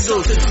talking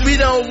Legos. We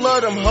don't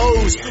love them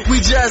hoes, we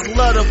just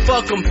love to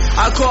fuck them.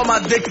 I call my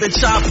dick the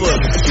chopper,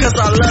 cause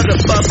I love to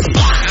bust them.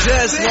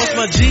 Just lost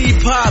my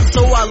G-pop,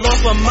 so I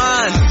lost my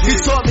mind. He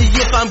taught me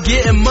if I'm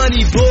getting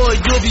money, boy,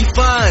 you'll be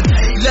fine.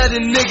 Let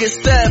a nigga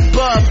step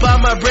up,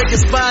 I'ma break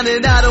his spine,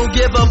 and I don't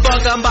give a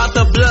fuck, I'm about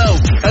to blow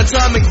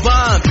atomic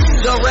bomb.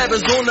 The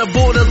rappers on the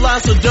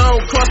borderline, so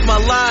don't cross my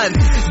line.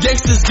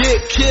 Gangsters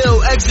get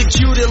killed,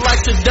 executed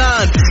like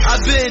Saddam.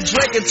 I've been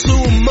drinking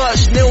too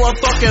much, now I'm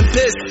fucking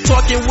pissed.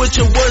 Talking with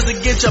your words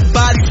and get your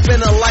body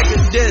spinning like a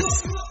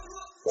disc.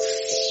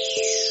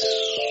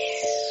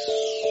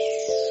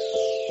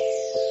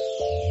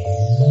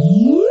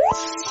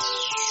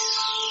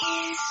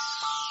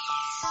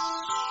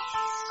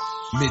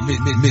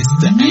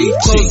 Mr. A.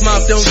 Closed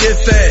mouth don't get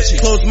fat.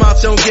 Closed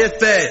mouth don't get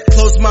fat.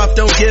 Closed mouth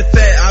don't get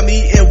fat. I'm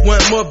eating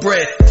one more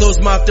bread.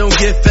 Closed mouth don't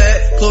get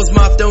fat. Closed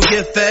mouth don't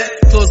get fat.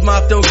 Closed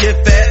mouth don't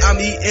get fat. I'm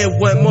eating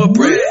one more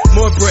bread.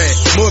 More bread.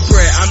 More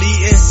bread. I'm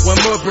eating one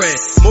more bread.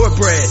 More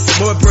bread.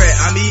 More bread.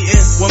 I'm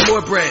eating one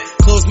more bread.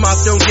 Closed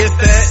mouth don't get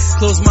fat.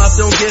 Closed mouth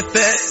don't get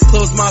fat.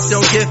 Closed mouth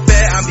don't get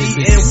fat. I'm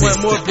eating one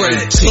more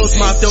bread. Closed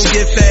mouth don't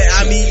get fat.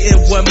 I'm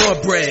eating one more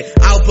bread.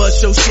 I'll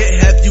bust your shit.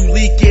 Have you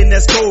leaking?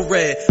 That's cold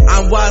red.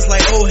 I'm wise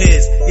like old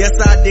heads. Yes,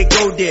 I did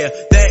go there.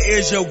 That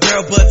is your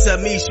girl, but to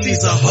me,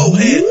 she's a hoe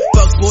head.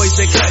 Fuck boys,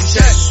 they cutting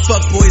checks.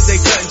 Fuck boys, they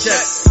cutting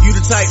checks. You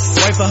the type,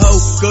 wife a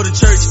hoe, go to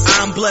church,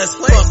 I'm blessed.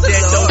 Fuck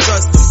that, don't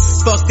trust them.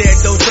 Fuck that,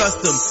 don't trust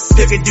them.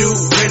 Pick a dude,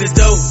 rent his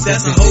dope,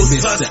 that's a hoe's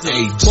custom.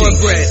 More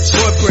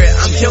bread,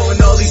 I'm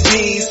killing all these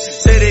beans.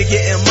 Say they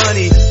getting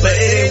money, but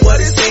it ain't what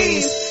it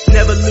seems.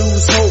 Never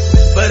lose hope,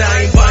 but I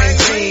ain't buying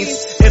dreams.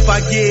 If I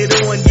get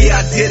on, yeah,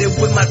 I did it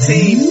with my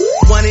team.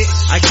 Want it,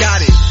 I got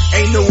it,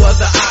 ain't no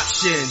other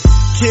option.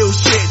 Kill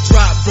shit,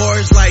 drop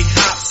bars like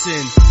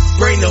Hobson.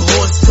 Bring the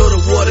horse to the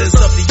waters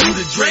up for you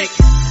to drink.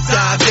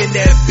 Dive in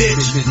that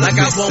bitch like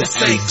I won't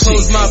sink.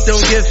 Closed mouth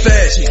don't get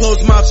fat.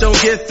 Closed mouth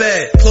don't get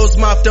fat. Closed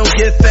mouth don't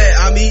get fat.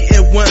 I'm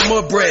eating one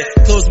more bread.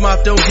 Closed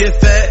mouth don't get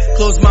fat.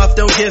 Closed mouth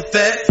don't get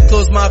fat.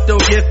 Closed mouth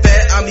don't get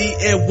fat. I'm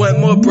eating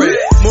one more bread.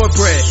 More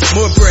bread.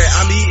 More bread.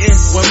 I'm eating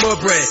one more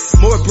bread.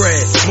 More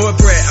bread. More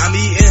bread. I'm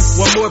eating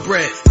one more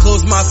bread.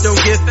 Closed mouth don't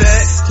get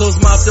fat.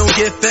 Closed mouth don't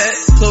get fat.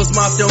 Closed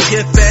mouth don't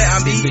get fat.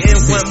 I'm eating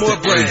one more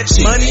bread.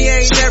 Money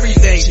ain't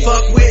everything.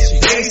 Fuck with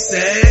they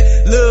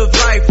said. Live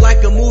life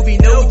like a movie,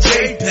 no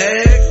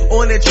JPEG.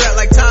 On the track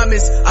like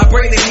Thomas, I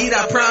bring the heat,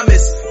 I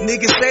promise.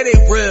 Niggas say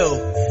they real,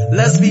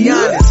 let's be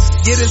honest.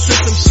 Get into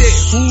some shit,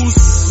 who's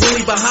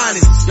really behind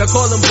it? Y'all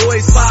call them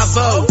boys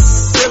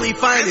 5-0, really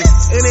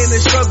finest. It ain't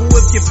a struggle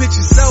if you put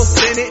yourself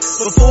in it.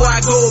 Before I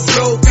go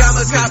broke,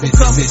 I'ma cop a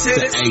couple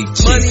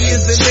tenants. Money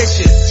is the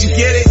mission, you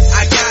get it,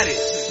 I got it.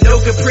 No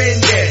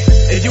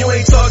comprende, if you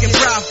ain't talking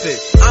profit,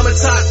 I'm a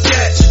top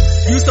catch.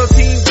 You so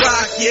team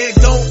rock, yeah,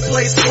 don't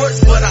play sports,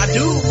 but I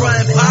do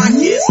run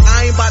pockets.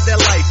 I ain't about that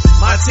life,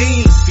 my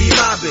team be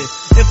mobbing.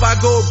 If I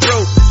go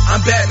broke,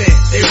 I'm Batman,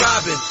 they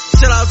robbing.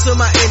 Shout out to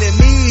my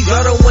enemies,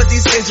 y'all don't want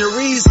these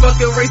injuries.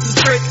 Fucking racist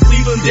prick,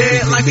 leave them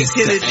dead like Rocket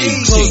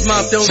Kennedy. Closed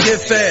mouth don't get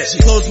fat.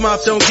 Closed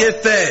mouth don't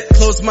get fat.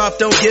 Closed mouth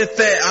don't get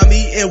fat. I'm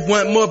eating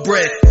one more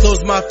bread.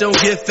 Closed mouth don't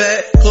get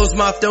fat. Closed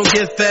mouth don't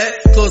get fat.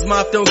 Closed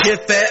mouth don't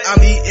get fat.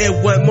 I'm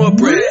eating one more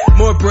bread.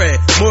 More bread.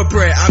 More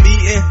bread. I'm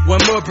eating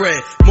one more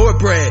bread. More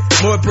bread.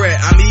 More bread.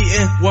 I'm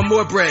eating one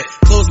more bread.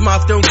 Closed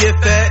mouth don't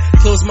get fat.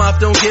 Closed mouth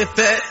don't get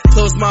fat.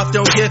 Closed mouth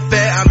don't get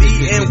fat. I'm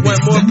eating one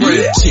more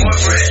bread. More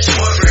bread.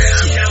 More bread.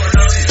 I'm counting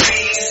on these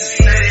beans.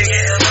 Say they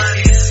getting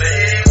money, but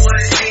it ain't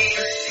what it means.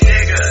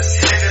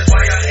 Niggas,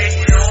 why y'all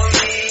hating on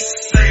me?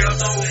 Say your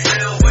soul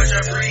feel, but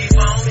you breathe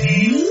on me.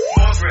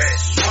 More bread.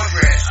 More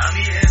bread. I'm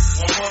eating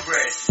one more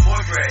bread.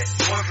 More bread.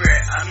 More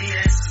bread. I'm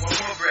eating one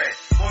more bread.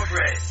 More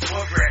bread.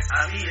 More bread.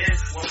 I'm eating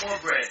one more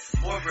bread.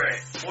 More bread.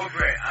 More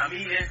bread. I'm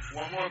eating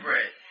one more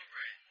bread.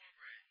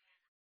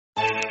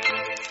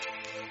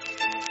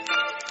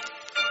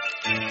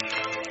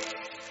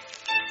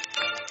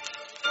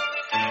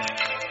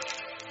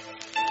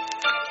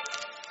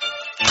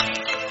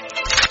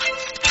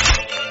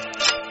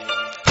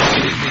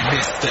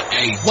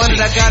 One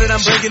that I got it,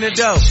 I'm breaking the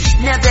dough.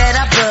 Now that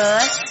I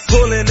buzz,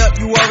 Pulling up,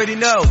 you already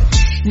know.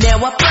 now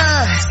I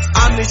buzz.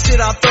 I'm the shit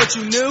I thought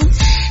you knew.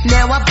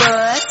 Now I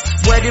buzz.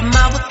 What am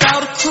I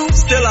without a crew?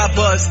 Still I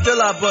buzz, still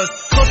I buzz.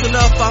 Close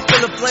enough, I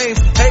feel the flames.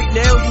 Hate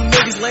now, you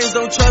niggas lames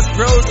don't trust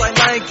bros like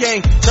Lion King.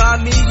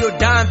 Try me, you're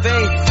dying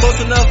vain. Close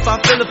enough, I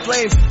feel the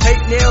flames.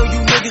 Hate now, you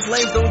niggas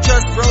lames don't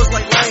trust bros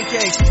like Lion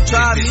King.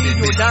 Try me,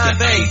 you're dying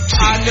vain.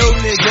 I know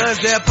niggas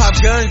that pop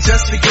guns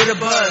just to get a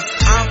buzz.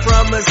 I'm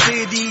from a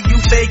city, you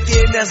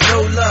faking, that's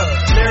no love.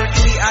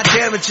 Lyrically, I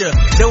damage ya.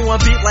 Don't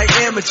want beat like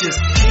amateurs.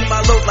 Eat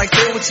my load like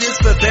sandwiches,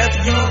 but best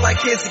you like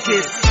cancer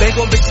kids. Bang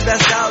on bitches,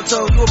 that's dial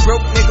tone. You a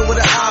broke nigga with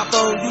an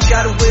iPhone. You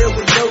got a wheel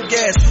with no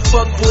gas.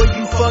 Fuck boy,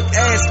 you fuck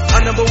ass.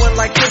 I'm number one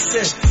like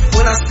kissing.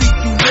 When I speak,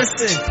 you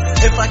listen.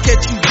 If I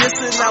catch you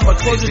dissing, I'ma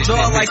close your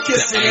jaw like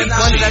kissing. And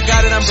one that I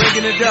got it, I'm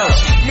breaking the dough.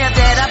 Now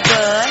that I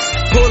buzz,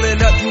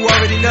 Pulling up, you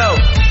already know.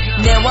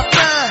 now I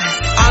buzz.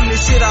 I'm the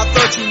shit I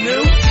thought you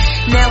knew.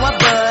 Now I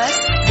buzz.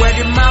 What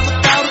am I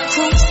without a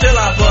crew? Still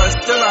I buzz,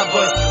 still I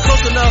buzz.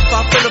 Close enough, I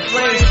feel the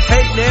flames.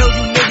 Hate now,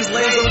 you niggas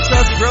lame, don't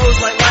trust bros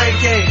like Lion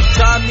King.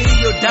 Try me,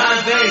 you're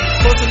dying vain.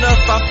 Close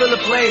enough, I feel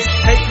the flames.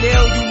 Hate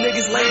now, you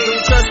niggas lame,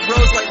 don't trust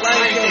bros like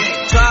Lion King.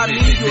 Try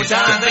me, you're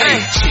dying vain.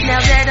 Now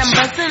that I'm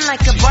buzzing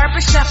like a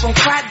barbershop on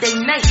Friday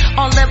night,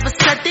 all of a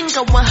sudden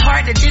going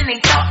harder than they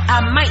thought I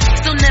might.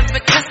 Still never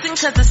cussing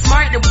cause it's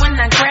smarter when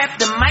I grab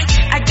the mic.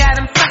 I got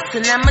them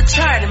flexing, I'm a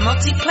charter,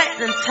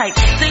 multi-platinum type.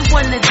 They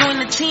wanna join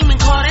the team and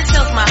call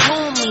themselves my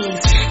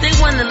homies. They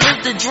wanna live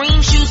the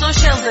dream, shoes on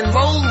shelves and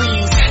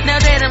rollies. Now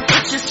that I'm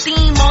pitching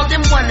steam, all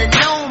them wanna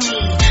know me.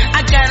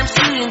 I got them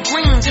seeing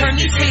green, turn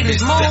these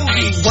haters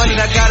moldy. One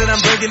that I got it,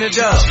 I'm breaking the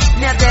dough.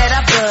 Now that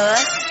I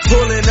buzz,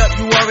 Pulling up,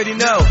 you already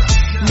know.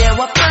 now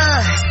I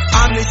buzz.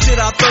 I'm the shit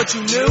I thought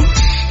you knew.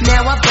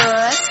 Now I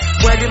buzz.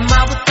 What am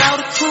I without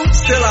a crew?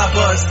 Still I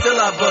buzz, still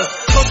I buzz.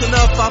 Close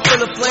enough, I feel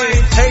the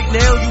flame. Hate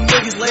now, you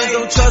niggas lame,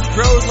 don't trust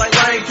bros like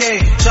Lion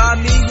King. Try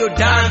me, you're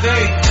dying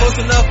vain. Close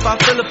enough, I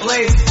feel the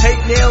flames.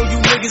 Hate now, you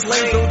niggas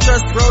lame, don't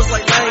trust bros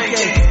like Lion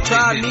King.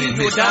 Try me,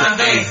 you're dying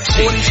vain.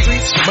 40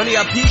 streets, money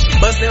I peak.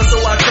 Bust down so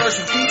I charge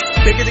for feet.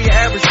 Bigger than your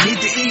average, need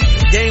to eat.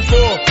 Game 4,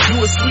 you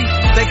a sweet.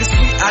 Think it's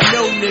sweet, I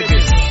know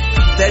niggas.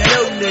 That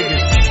know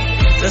niggas.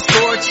 That's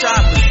Ford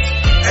choppers.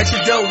 At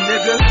your dough,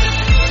 nigga.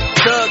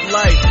 Thug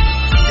life.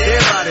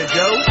 Everybody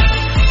dough.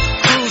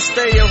 Crews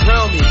stay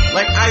around me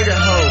like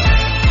Idaho.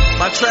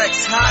 My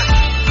track's hot.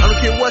 I don't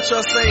care what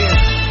y'all saying.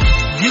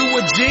 You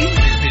a G?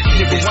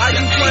 Nigga, why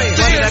you playing?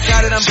 One that I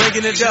got it, I'm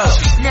breaking the dough.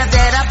 Now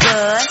that I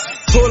buzz,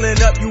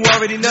 Pulling up, you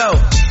already know.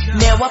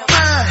 now I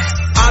buzz.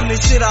 I'm the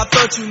shit I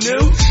thought you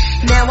knew.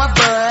 Now I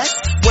buzz.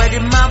 What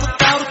am I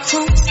without a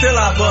crew? Still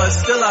I buzz,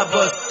 still I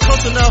buzz.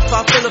 Close enough, I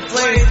feel the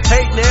flame.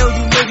 Hate now,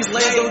 you niggas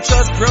lame, don't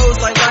trust bros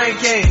like Lion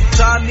King.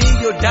 Try me,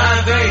 you're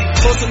dying vain.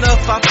 Close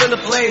enough, I feel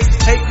the flames.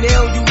 Hate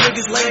now, you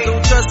niggas lame,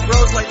 don't trust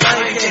bros like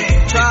Lion King.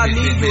 Try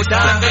me, you're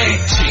dying vain.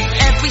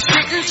 Every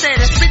sentence that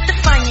I spit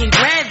defying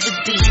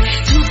gravity.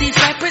 To these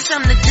rappers,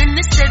 I'm the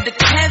dentist of the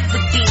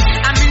cavity.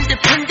 I'm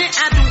independent,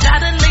 I don't got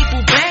a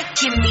label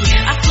backing me.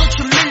 I feel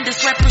tremendous,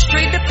 rapper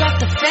straight up out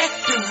the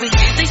factory.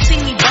 They see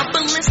me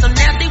bubbling, so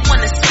now they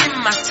wanna skim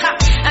my top.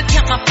 I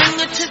count my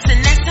fingertips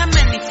and that's how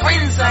many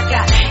friends I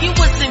got. You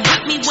wasn't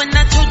with me when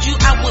I told you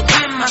I would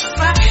win my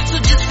spot. So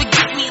just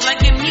forget me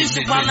like in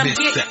music while I'm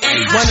getting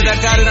hot. One that I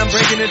got it, I'm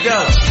breaking the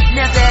dough.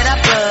 Now that I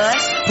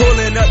buzz,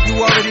 Pulling up, you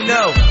already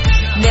know.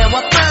 now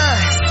I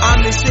buzz. I'm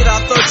the shit I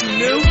thought you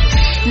knew.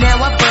 Now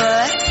I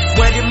buzz.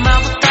 What am I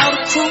without a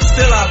crew?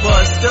 Still I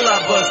buzz, still I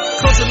buzz.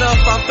 Close enough,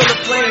 I feel the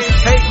flames.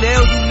 Hate now,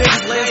 you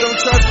niggas lame, don't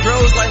trust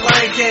bros like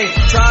Lion King.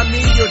 Try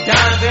me, you're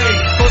dying vain.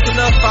 Close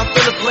enough, I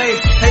feel the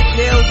flames. Hate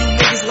now, you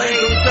niggas lame,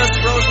 don't trust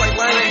bros like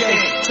Lion King.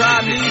 Try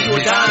me,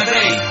 you're dying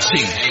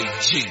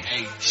vain.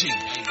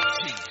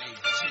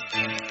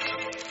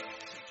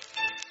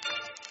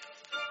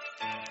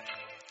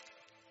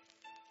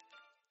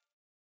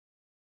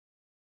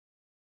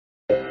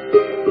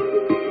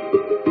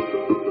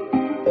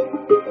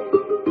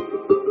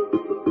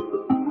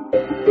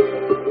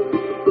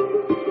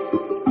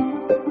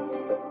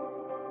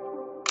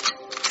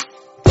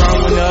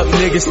 Growing up,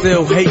 niggas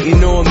still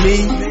hating on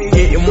me.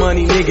 Getting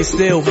money, niggas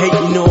still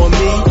hating on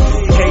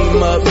me.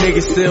 Came up,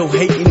 niggas still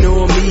hating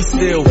on me.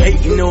 Still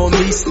hating on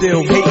me,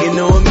 still hating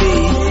on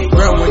me.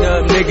 Growing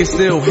up, niggas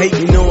still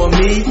hating on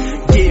me.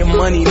 Getting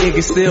money,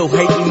 niggas still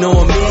hating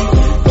on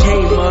me.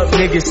 Came up,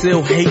 niggas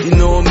still hating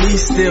on me.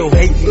 Still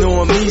hating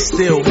on me,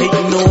 still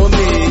hating on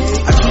me.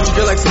 I treat you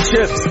good like some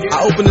chips.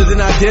 I open it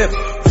and I dip.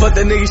 Fuck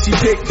that nigga she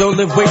picked, don't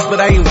live waste but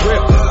I ain't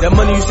ripped. That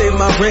money you save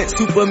my rent,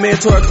 Superman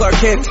to our Clark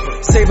Kent.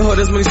 Saving her,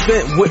 that's money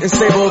spent, wouldn't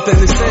save her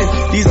within the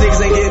cent. These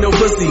niggas ain't getting no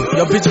pussy,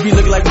 y'all bitch be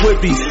looking like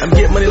Whippy. I'm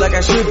getting money like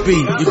I should be,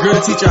 your girl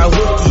teacher I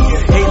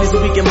whoopie. Hating is a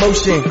weak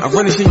emotion, I'm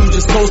running shit you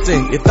just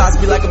posting. Your thoughts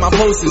be like my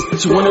posters,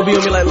 but you wanna be on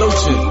me like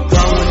lotion.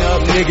 Growing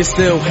up, niggas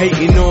still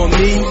hating on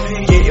me.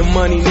 Getting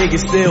money,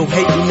 niggas still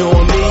hating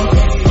on me.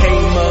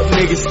 Came up,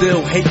 niggas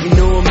still hating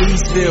on me.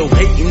 Still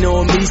hating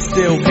on me,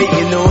 still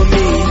hating on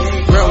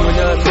me. Growing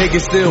up,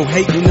 niggas still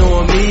hating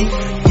on me.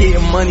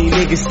 Getting money,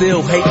 niggas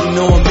still hating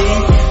on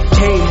me.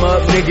 Came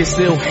up, niggas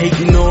still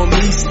hating on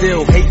me.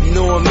 Still hating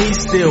on me,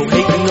 still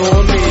hating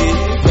on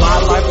me. My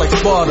life like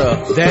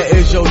Sparta, that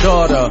is your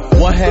daughter.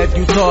 What have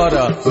you taught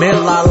her?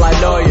 Men lie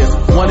like lawyers.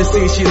 Wanna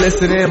see she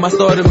listening? My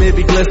starter may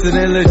be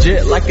glistening.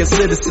 Legit like a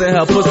citizen,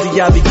 her pussy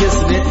I be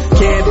kissing it.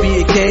 Can't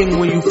be a king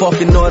when you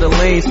fucking all the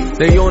lanes.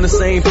 They on the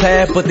same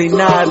path, but they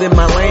not in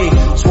my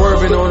lane.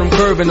 Swerving on them,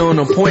 curving on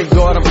them. Point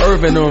guard, I'm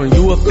Irving on them.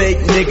 You a fake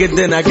nigga,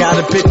 then I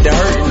gotta pick the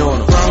hurting on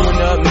them.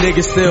 Growing up,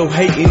 niggas still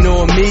hating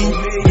on me.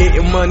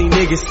 Getting money,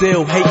 niggas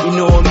still hating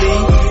on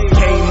me.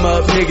 Came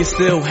up, niggas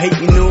still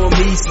hating on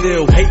me.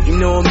 Still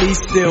hating on me,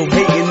 still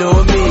hating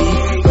on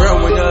me.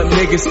 Growing up,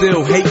 niggas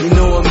still hating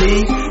on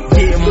me.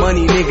 Getting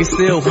money, niggas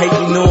still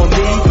hating on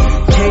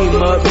me. Came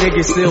up,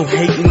 niggas still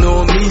hating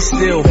on me.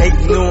 Still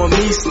hating on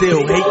me,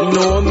 still hating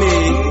on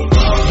me.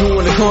 You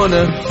in the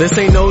corner, this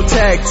ain't no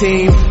tag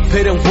team.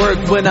 Pit and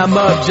work when I'm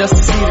up just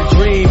to see the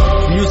dream.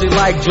 Music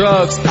like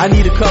drugs, I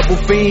need a couple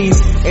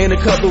fiends and a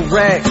couple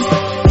racks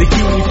to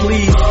keep me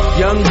pleased.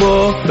 Young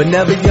boy, but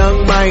never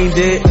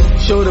young-minded.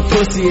 Show the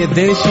pussy and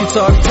then she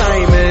talk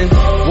timing.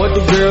 What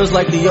the girls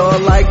like, they all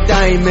like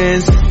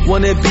diamonds.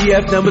 Wanna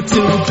BF number 2,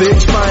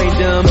 bitch, find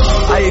them.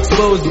 I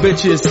expose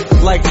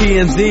bitches like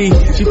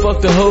TMZ. She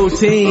fucked the whole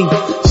team.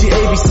 She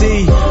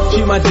ABC.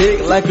 Treat my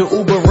dick like an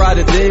Uber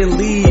rider, then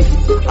leave.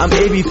 I'm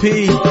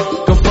ABP.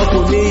 Come fuck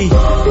with me.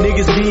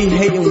 Niggas be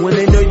hating when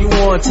they know you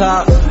on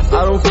top.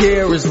 I don't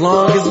care as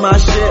long as my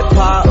shit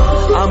pop.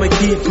 I'ma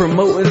keep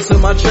promoting till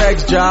my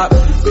tracks drop.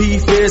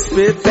 P-Fair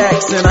spit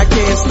facts and I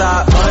can't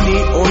stop. Money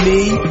on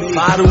me,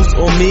 bottles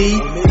on me,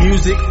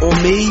 music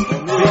on me,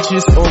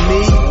 bitches on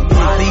me,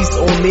 bodies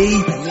on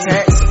me,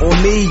 tax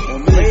on me,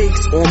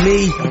 legs on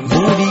me,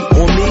 booty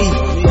on me,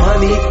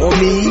 money on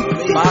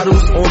me,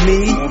 bottles on me,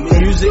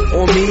 music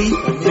on me,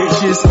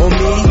 bitches on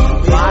me,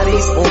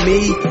 bodies on me,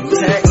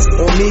 tax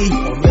on me,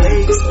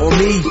 legs on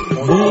me,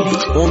 booty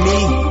on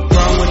me.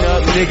 Growing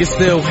up, niggas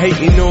still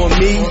hating on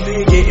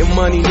me. Getting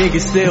money,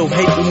 niggas still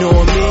hating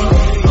on me.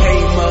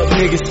 Came up,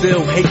 niggas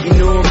still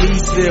hating on me.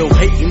 Still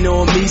hating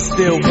on me,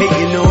 still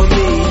hating on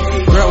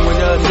me.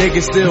 Growing up,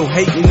 niggas still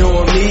hating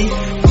on me.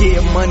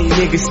 Getting money,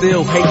 niggas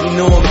still hating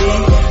on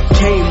me.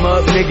 Came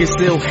up, niggas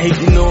still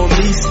hating on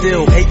me.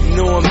 Still hating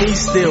on me,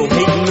 still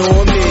hating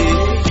on me.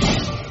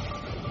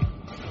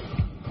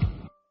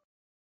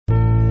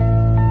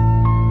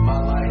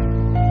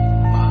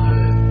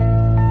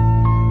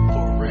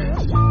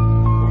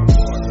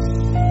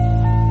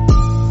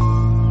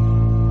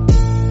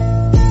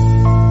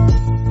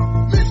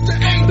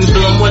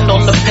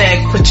 On the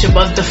pack, put your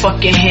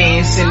motherfucking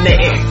hands in the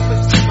air.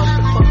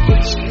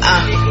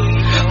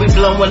 We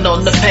blowing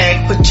on the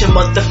pack, put your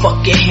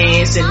motherfucking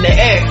hands in the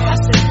air.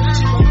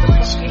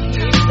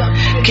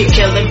 Keep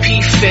killing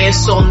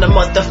P-Fast on the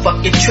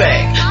motherfucking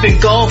track. Been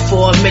gone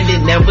for a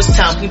minute, now it's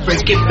time we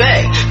bring it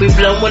back. We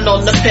blowing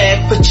on the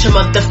pack, put your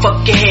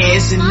motherfucking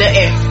hands in the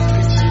air.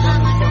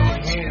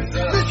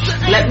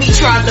 Let me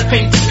try to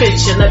paint this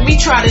picture, let me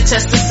try to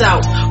test this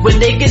out. When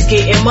niggas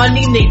getting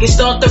money, niggas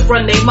start to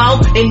run their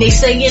mouth. And they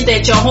saying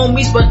that your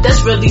homies, but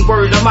that's really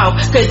word of mouth.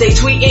 Cause they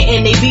tweeting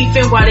and they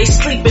beefing while they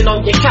sleeping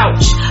on your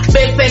couch.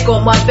 Backpack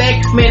on my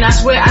back, man I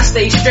swear I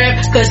stay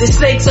strapped. Cause there's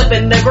snakes up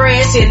in the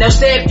grass and they'll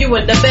stab you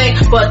in the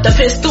back. But the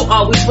pistol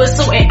always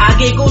whistle and I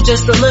giggle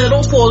just a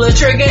little. Pull the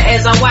trigger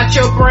as I watch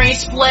your brain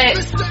splat.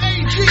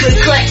 Click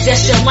clack,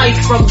 that's your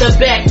life from the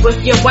back.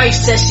 With your wife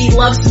says she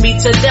loves me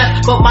to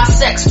death, but my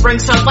sex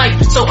brings her life.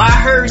 So I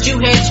heard you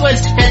had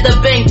twins, had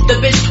to bang the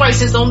bitch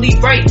twice is only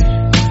right,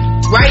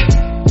 right?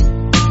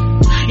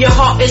 Your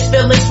heart is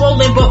feeling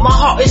swollen, but my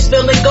heart is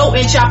feeling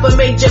golden. Chopper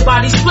made your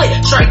body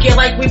split, strike you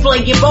like we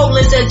playing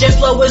bowling. Said your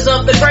flow is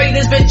of the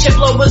greatest, bitch your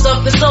flow is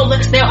of the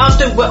stolen. Now I'm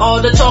through with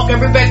all the talking,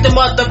 bring back the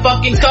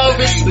motherfucking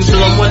chorus. We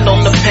blowing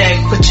on the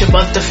pack, put your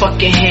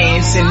motherfucking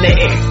hands in the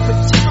air.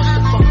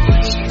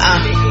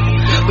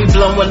 We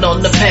blowing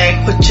on the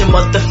pack, put your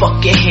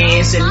motherfucking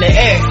hands in the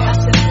air.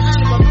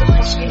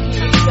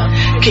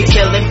 Kid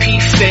Killing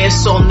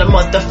P-Fast on the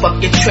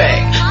motherfucking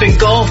track. Been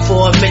gone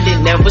for a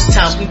minute, now it's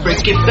time we bring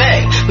it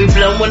back. We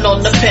blowing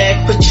on the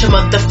pack, put your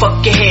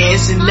motherfucking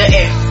hands in the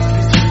air.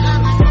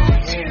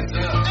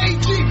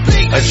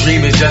 A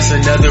dream is just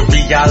another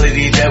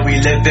reality that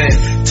we live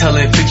in.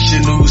 Telling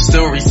fictional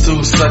stories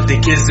to something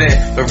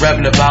isn't. But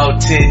rapping about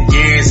 10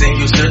 years and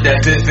you still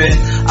that pimpin'.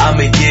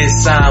 I'ma get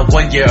signed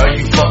 1 year, are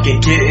you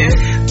fucking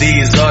kidding?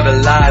 These are the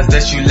lies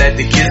that you let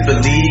the kids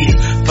believe.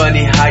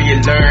 Funny how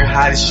you learn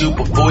how to shoot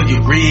before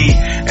you read.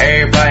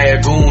 Everybody a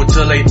goon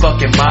till they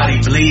fucking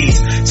body bleeds.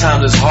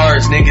 Times is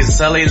hard, niggas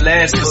sell they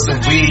last for some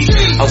weed.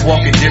 I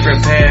walk a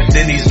different path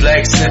than these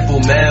black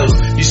simple males.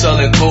 You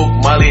selling coke,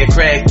 molly and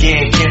crack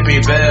and can't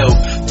pay bail.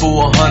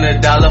 For $100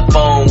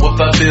 phone with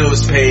my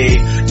bills paid.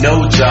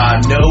 No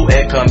job, no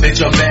income, bitch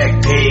on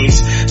back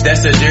page.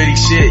 That's the dirty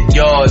shit,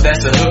 y'all,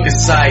 that's a hooker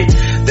site.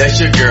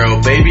 That's your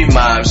girl, baby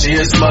mom, she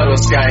a smut on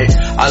Skype.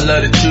 I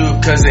love the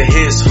truth cause it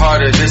hits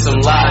harder than some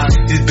lies.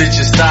 These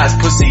bitches thighs,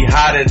 pussy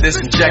hotter than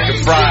some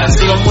checker fries.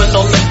 Blowing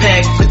on the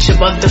pack, put your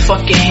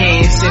motherfucking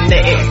hands in the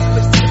air.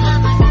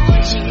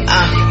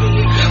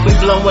 We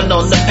blowing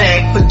on the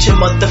pack, put your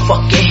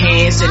motherfucking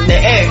hands in the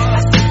air.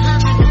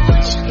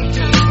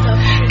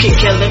 Kid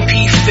Killing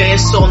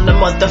P-Fast on the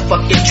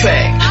motherfucking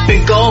track.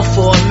 Been gone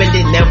for a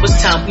minute, now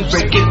it's time we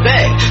bring it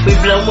back. We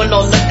blowing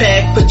on the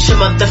pack, put your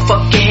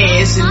motherfucking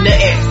hands in the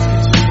air.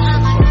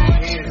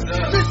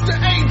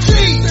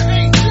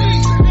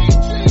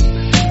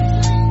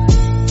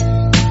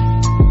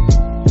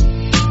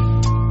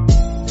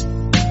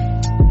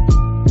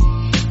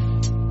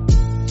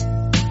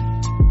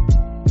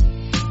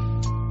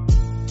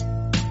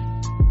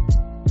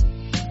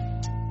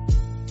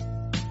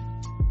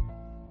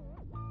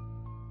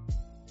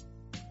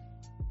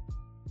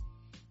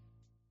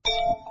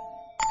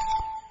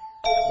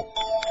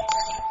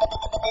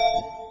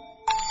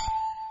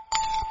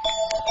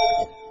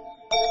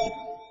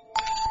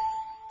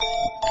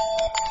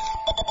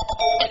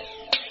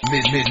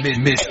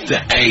 Mr.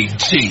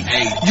 AG.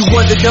 You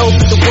want the dope,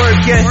 put the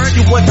work in.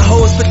 You want the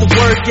hoes, put the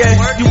work in.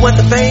 You want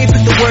the fame,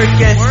 put the work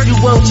in. You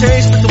won't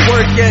change, put the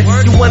work in.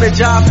 You want a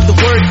job, put the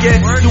work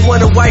in. You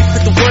want a wife,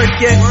 put the work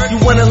in. You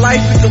want a life,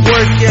 put the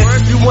work in.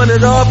 You want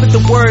it all, put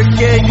the work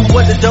in. You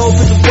want the dope,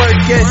 put the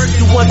work in.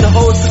 You want the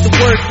hoes, put the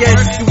work in.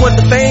 You want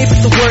the fame,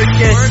 put the work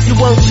in. You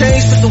won't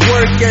change, put the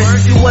work in.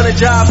 You want a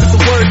job, put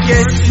the work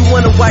in. You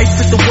want a wife,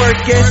 put the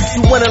work in.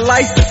 You want a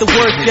life, put the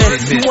work in.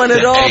 You want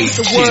it all, put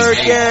the work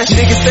in.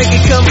 Niggas think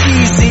it come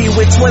easy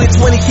when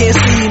 2020 can't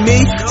see me.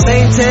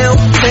 Same town,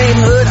 same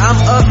hood, I'm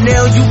up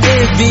now, you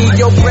envy.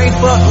 Your brain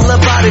fuck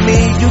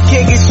lobotomy, you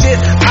can't get shit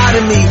out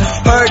of me.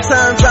 Hard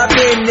times I've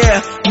been there,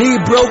 me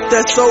broke,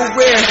 that's so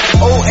rare.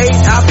 08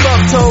 I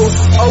fucked hoes,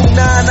 09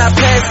 I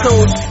passed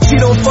hoes. She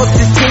don't fuck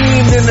the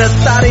team, then the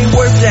thought ain't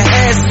worth the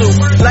hassle.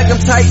 Like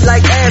I'm tight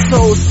like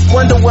assholes,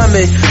 Wonder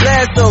Woman,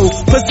 lasso.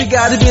 Pussy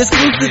gotta be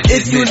exclusive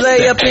if you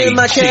lay up in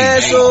my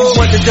castle. You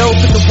want the dope,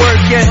 put the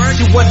work in.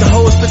 You want the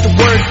hoes, put the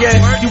work in.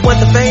 You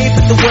want the fame,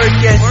 put the work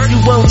in. You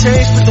won't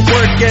change, put the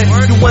work in.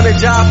 You want a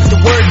job, put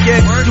the work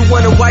in. You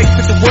want a wife,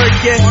 put the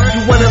work in.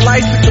 You want a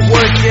life, put the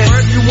work in.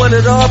 You want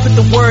it all, put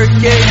the work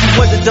in. You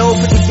want the dope,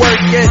 put the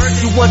work in.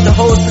 You want the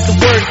hoes, put the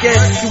work in.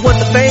 You want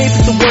the fame,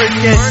 put the work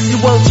in. You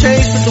won't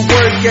change, put the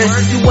work in.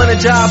 You want a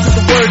job, put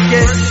the work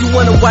in. You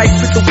want a wife,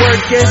 put the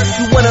work in.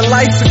 You want a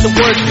life, put the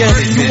work in.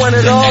 You want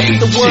it all, put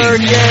the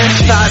work in.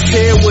 Thoughts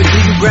here, what do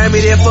you grab me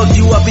there? Fuck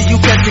you up and you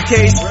catch the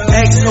case.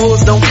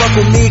 Ex-hoes don't fuck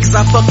with me cause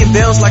I fucking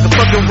bounce like a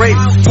fucking rape.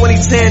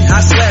 2010 I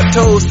slapped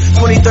toes,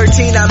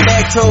 2013 I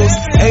lactose.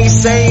 Ain't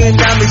saying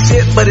I'm a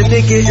shit, but a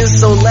nigga is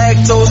so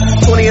lactose.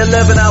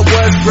 2011 I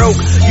was broke,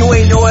 you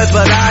ain't know it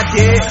but I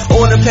did.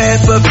 On the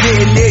path of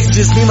getting it,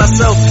 just me,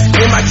 myself,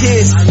 and my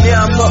kids.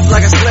 Now I'm up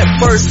like I slept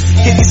first,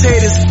 hit these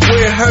haters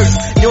where it hurts.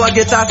 Knew I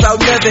get thoughts I'll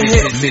never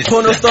hit.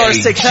 Porno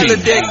stars take hella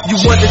dick. You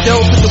want the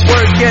dope, put the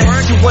work in.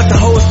 You want the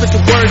hoes, put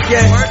the work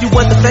in. You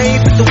want the fame,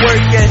 put the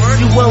work in.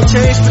 You won't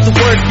change, put the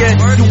work in.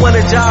 You want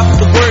a job, put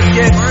the work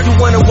in. You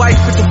want a wife,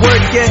 put the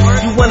work in.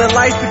 You want a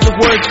life, put the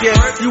work in.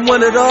 You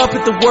want it all,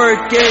 put the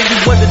work in. You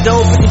want the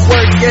dope, put the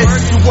work in.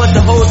 You want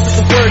the hoes, put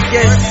the work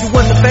in. You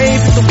want the fame,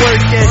 put the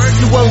work in.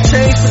 You won't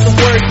change, put the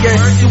work in.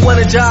 You want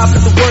a job,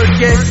 put the work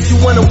in. You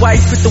want a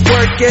wife, put the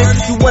work in.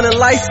 You want a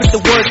life, put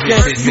the work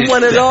in. You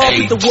want it all,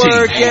 put the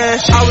work in.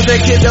 I was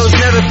that kid that was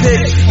never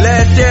picked,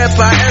 laughed at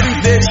by every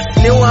bitch.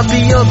 Knew I'd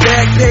be on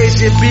back page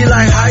and be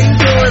like, how you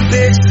doing,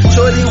 bitch?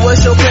 Shorty,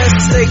 what's your past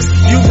mistakes?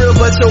 You real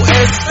but your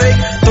ass is fake.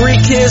 3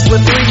 kids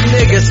with 3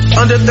 niggas.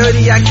 Under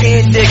 30, I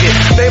can't dig it.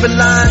 Favorite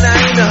line, I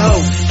ain't a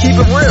hoe. Keep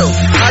it real,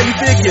 how you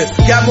figure?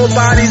 Got more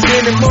bodies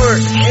than the murder.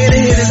 And the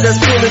hitters that's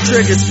pulling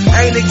triggers.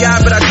 I ain't a guy,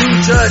 but I do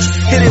judge.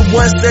 Hit it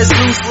once, that's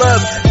loose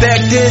love. Back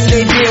then,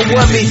 they didn't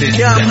want me.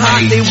 Now I'm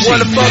hot, they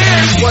wanna fuck me.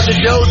 You want the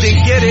dough, then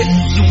get it.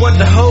 You want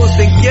the hoes,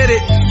 then get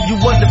it. You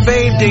want the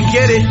fame, then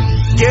get it.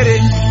 Get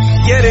it,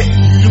 get it.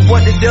 You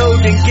want the dough,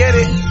 then get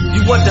it.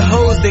 You want the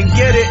hoes, then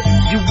get it.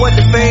 You want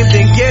the fame,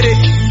 then get it.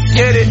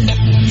 Get it,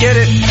 get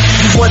it.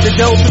 You You want the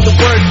dough, put the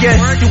work in.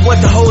 You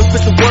want the hoes,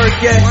 put the work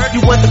in.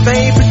 You want the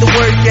fame, put the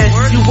work in.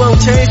 You won't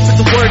change, put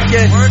the work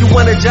in. You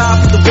want a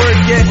job, put the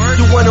work in.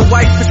 You want a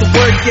wife, put the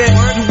work in.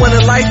 You want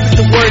a life, put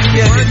the work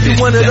in. You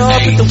want it all,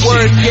 put the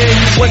work in.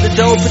 You want the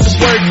dough, put the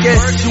work in.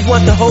 You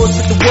want the hoes,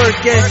 put the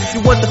work in. You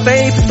want the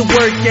fame, put the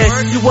work in.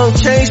 You won't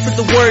change, put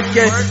the work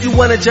in. You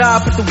want a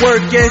job, put the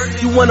work in.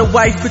 You want a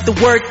wife, put the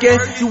work in.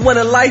 You want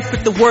a life,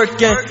 put the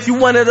work in. You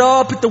want it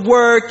all, put the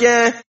work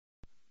in.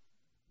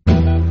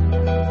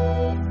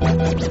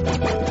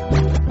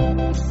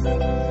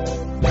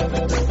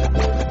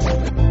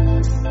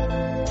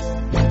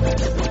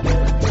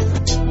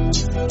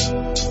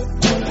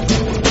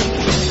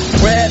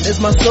 Rap is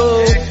my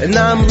soul, and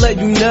I'm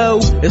letting you know.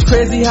 It's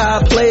crazy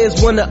how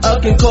players wanna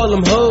up and call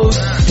them hoes.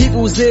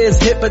 People's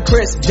is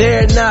hypocrites,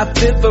 they're not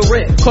fit for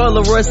it. Call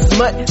her a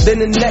smut, then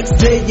the next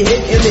day you're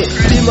hitting it.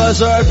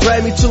 Females are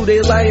grab me too,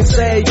 they lie and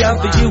say I'm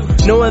for you,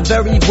 knowing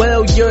very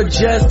well you're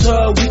just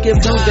her. We can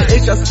do the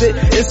itch I spit,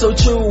 it's so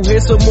true.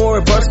 Here's some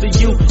more bars for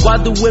you. Why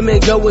do women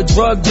go with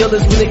drug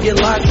dealers when they get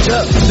locked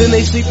up? Then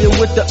they sleeping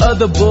with the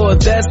other boy,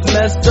 that's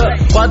messed up.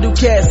 Why do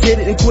cats hit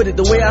it and quit it?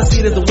 The way I see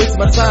it is a waste of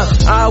my time.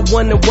 I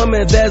want a woman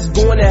that's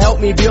going to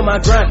help me build my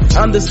grind.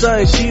 I'm the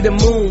sun, she the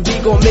moon, we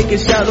gon' make it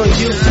shine on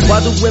you.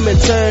 Why do women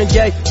turn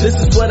gay? This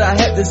is what I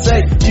have to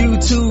say. You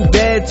too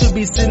bad to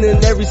be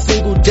sinning every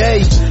single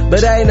day,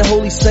 but I ain't a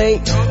holy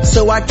saint,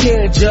 so I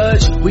can't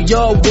judge. We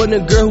all want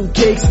a girl who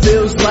cakes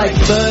feels like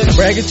bud.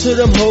 Bragging to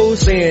them hoes,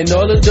 saying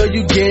all the dough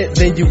you get,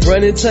 then you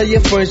run and tell your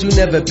friends you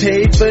never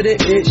paid for the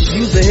itch.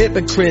 You's a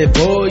hypocrite,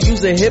 boy,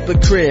 you's a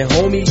hypocrite,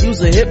 homie.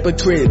 You's a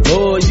hypocrite,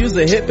 boy, you's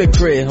a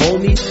hypocrite,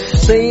 homie.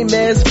 Same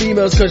as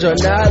females, cause you're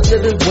not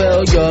living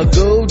well. Y'all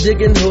go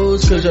digging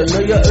hoes, cause y'all know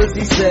your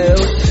earthy self.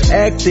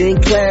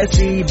 Acting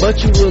classy,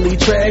 but you really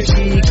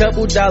trashy.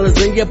 Couple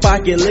dollars in your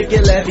pocket,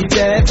 licking laffy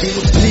taffy.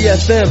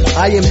 CFM,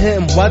 I am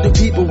him. Why do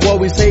people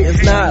always hate?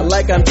 It's not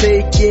like I'm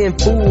taking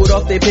food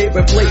off their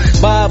paper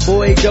plate. Bye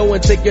boy, go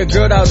and take your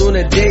girl out on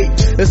a date.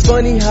 It's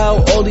funny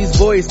how all these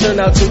boys turn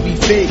out to be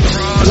fake.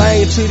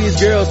 Lying to these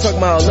girls, talking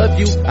about I love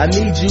you, I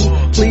need you.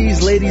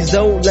 Please ladies,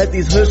 don't let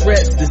these hood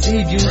rats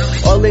deceive you.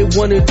 All they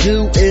wanna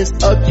do is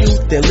up you,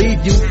 then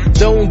leave you.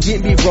 Don't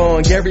get me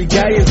wrong, every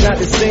guy is not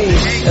the same.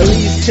 At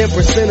least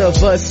 10%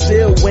 of us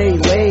still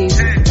ain't lame.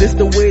 This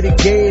the way the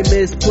game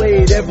is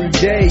played every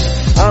day.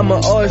 I'm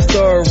an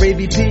all-star,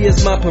 AVP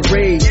is my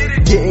parade.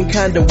 Getting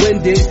kinda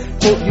winded,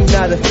 hope you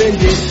not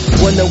offended.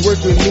 Wanna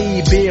work with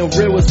me, being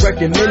real is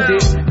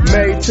recommended.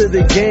 Married to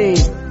the game,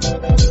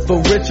 for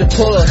rich or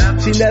poor.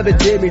 She never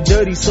did me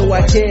dirty, so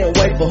I can't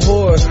wipe a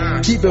whore.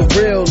 Keep it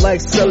real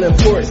like selling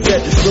ports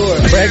at the store.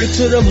 Bragging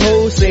to them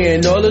hoes,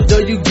 saying all the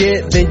dough you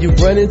get, then you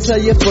run and tell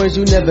your friends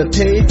you never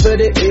paid for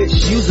the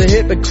itch. You's a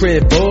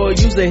hypocrite, boy,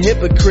 you's a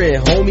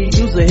hypocrite, homie.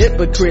 You's a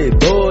hypocrite,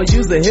 boy,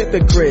 you's a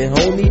hypocrite,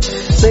 homie.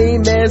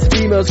 Same as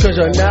females, cause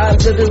you're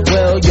not living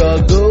well.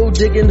 Y'all go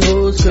digging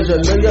hoes, cause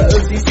y'all know your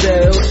earthy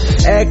self.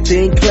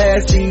 Acting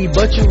classy,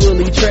 but you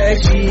really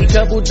trashy.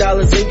 Couple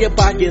dollars in your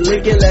pocket,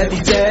 licking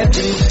laffy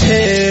taffy.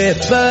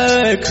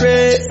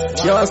 Hypocrites,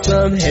 y'all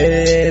some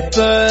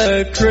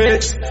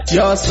hypocrites.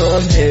 Y'all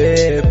some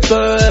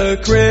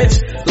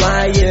hypocrites,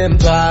 lying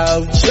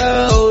about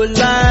your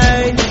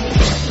life.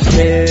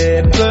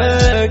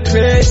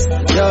 Hypocrites,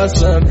 y'all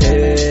some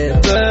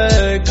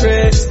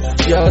hypocrites.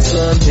 Y'all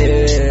some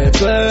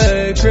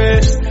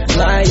hypocrites,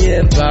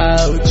 lying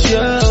about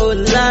your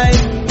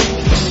life.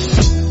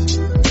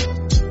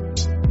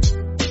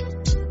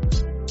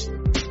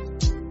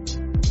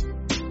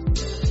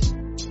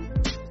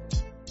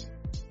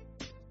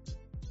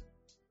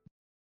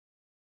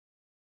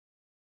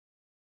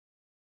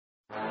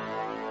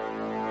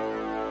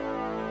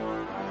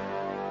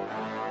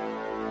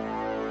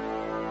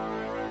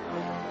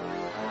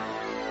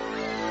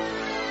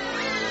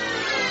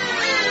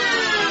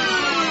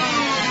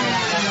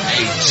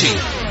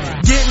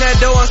 Getting that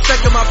dough, I'm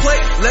stacking my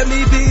plate. Let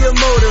me be a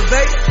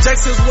motivate.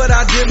 Jackson's what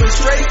I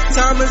demonstrate.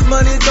 Time is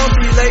money, don't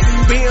be late.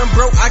 Being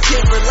broke, I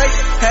can't relate.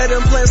 Had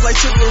them plans like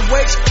Triple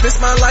H. This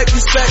my life,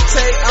 you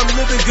spectate. I'm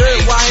living good,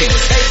 why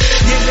haters hate?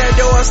 Getting that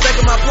dough, I'm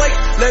stacking my plate.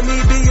 Let me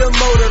be a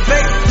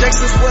motivate.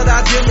 Jackson's what I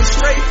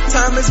demonstrate.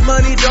 Time is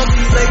money, don't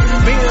be late.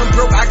 Being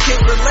broke, I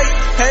can't relate.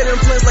 Had them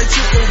plans like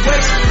Triple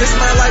H. This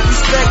my life, you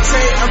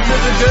spectate. I'm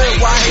living good,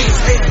 why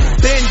haters hate?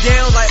 Been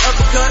down like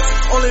uppercuts.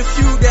 Only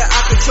few that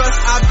I can trust.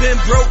 I've been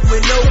broke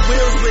with no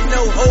wheels, with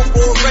no hope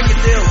or record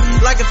deal.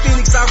 Like a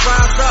phoenix, I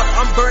rise up.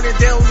 I'm burning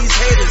down these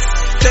haters.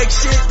 Take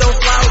shit, don't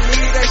fly with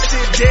me. That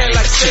shit dead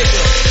like Savior.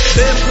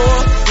 Been poor,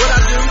 what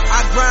I do, I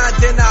grind,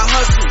 then I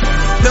hustle.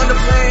 Done the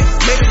plan,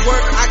 made it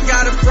work. I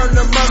got it from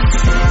the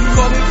muscles. You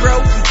call me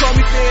bro, you call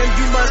me fam.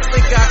 You must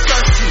think I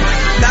trust you.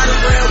 Not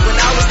around when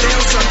I was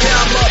down, so now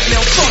I'm up.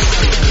 Now fuck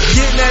you.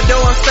 Getting that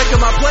dough, I'm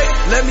stacking my plate.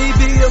 Let me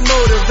be a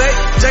motivate.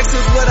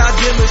 Jackson's what I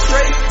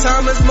demonstrate.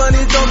 Time is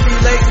money, don't be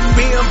late.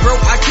 Being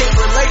broke, I can't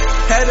relate.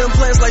 Had them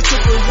plans like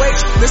Triple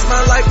H. This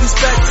my life, you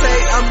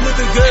spectate. I'm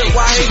living good,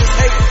 why haters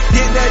hate?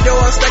 Getting that dough,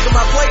 I'm stacking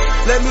my plate.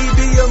 Let me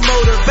be a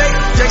motivate.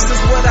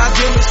 Jackson's what I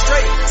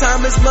demonstrate.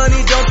 Time is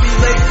money, don't be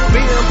late.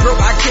 Being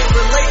broke, I can't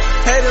relate.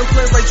 Had them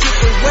plans like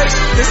Triple H.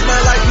 This my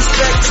life, you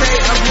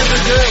spectate. I'm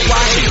living good,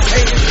 why haters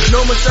hate? No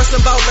more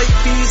stressing about late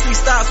fees. These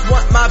stops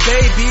want my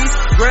babies.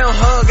 Ground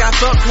hug, I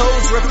fuck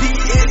hoes, repeat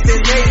it,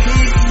 then they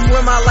leave.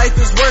 When my life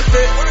is worth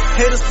it.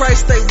 Haters price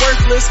stay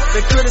worthless.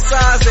 They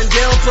criticize and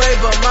downplay,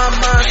 but my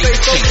mind stay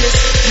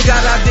focused. You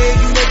got idea,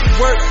 you make it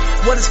work.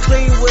 What is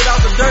clean without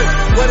the dirt?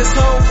 What is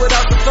home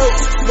without the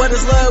folks? What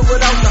is love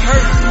without the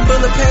hurt?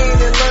 Feel the pain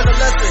and learn a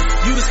lesson.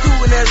 You the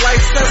student that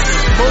life's testing.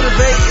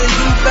 Motivate and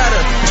do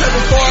better.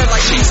 Travel far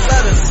like these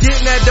letters.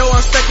 Getting that dough,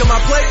 I'm stacking my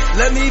plate.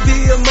 Let me be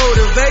a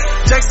motivate.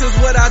 Jackson's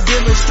what I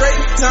demonstrate.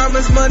 Time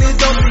is money,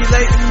 don't be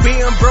late.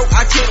 Being broke,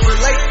 I can't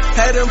relate.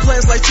 Had them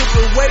plans like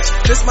Triple H.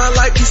 This my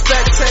life, you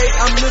spectate.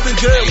 I'm living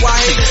good, why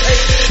haters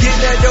hate?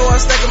 Getting that dough,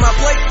 I'm stacking my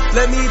plate.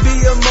 Let me be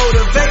a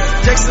motivate.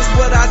 Jackson's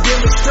what I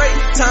demonstrate.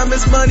 Time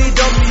is money,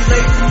 don't be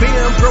late.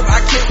 Being broke,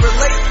 I can't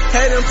relate.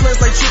 Had them plans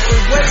like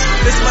Triple H.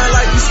 This my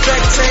life, you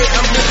spectate.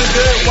 I'm living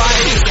good, why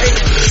haters hate?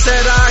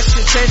 Said I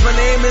should change my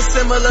name, it's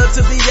similar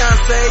to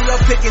Beyonce.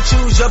 Y'all pick and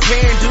choose your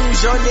parent dues.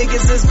 Your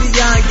niggas is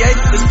beyond gay.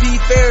 It's be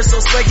fair, so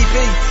swaggy B.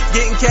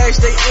 Getting cash,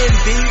 they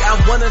envy. I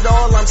want it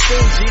all, I'm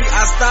stingy.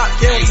 I stop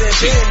counting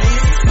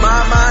pennies. My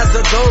mind's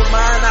a gold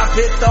mine. I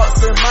put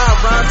thoughts in my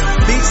rhymes.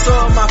 Beats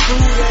on my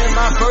food and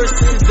my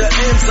verses, the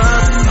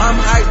enzymes. I'm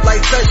hyped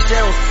like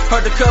touchdowns.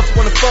 Hard to cuff,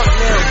 wanna fuck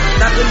now.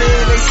 Not the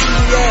man, they see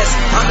me ass.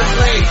 I'm the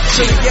flame,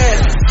 chillin'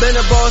 gas. Been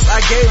a boss, I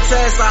gave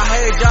tests. I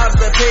had jobs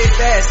that paid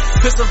fast.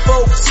 Put some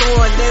folks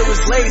on, they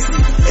was lazy.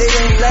 It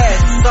ain't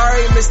last.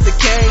 Sorry, Mr.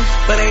 Kane,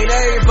 but ain't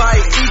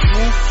everybody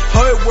equal.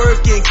 Hard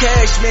work and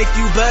cash make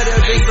you better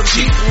than some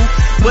people.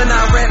 When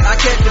I rap, I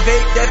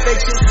captivate. That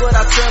fake shit's what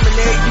I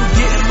terminate. You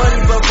getting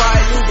money, but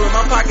ride Uber.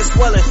 My pocket's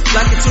swelling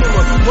like a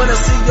tumor. Wanna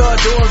see y'all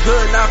doing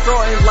good, not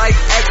frauding like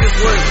actors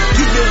would.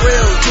 Keep it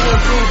real to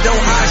improve,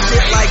 don't hide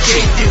shit like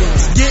gay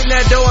dudes. Getting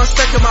that dough, I'm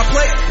stacking my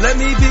plate. Let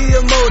me be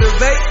a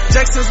motivate.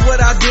 Jackson's what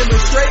I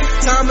demonstrate.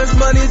 Time is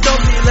money,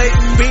 don't be late.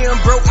 Being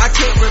broke, I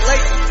can't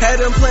relate. Had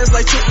them plans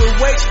like Triple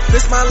H.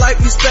 This my life,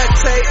 you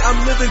spectate.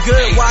 I'm living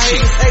good, why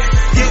haters hate?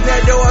 Getting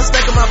that dough, I'm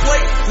stacking my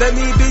plate. Let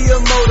me be a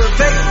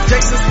motivate.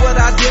 Jackson's what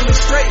I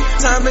demonstrate.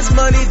 Time is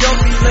money,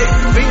 don't be late.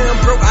 Being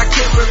broke, I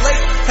can't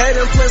relate. Had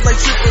them plans like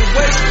Triple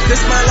H.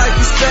 This my life,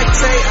 you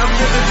spectate. I'm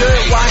living good.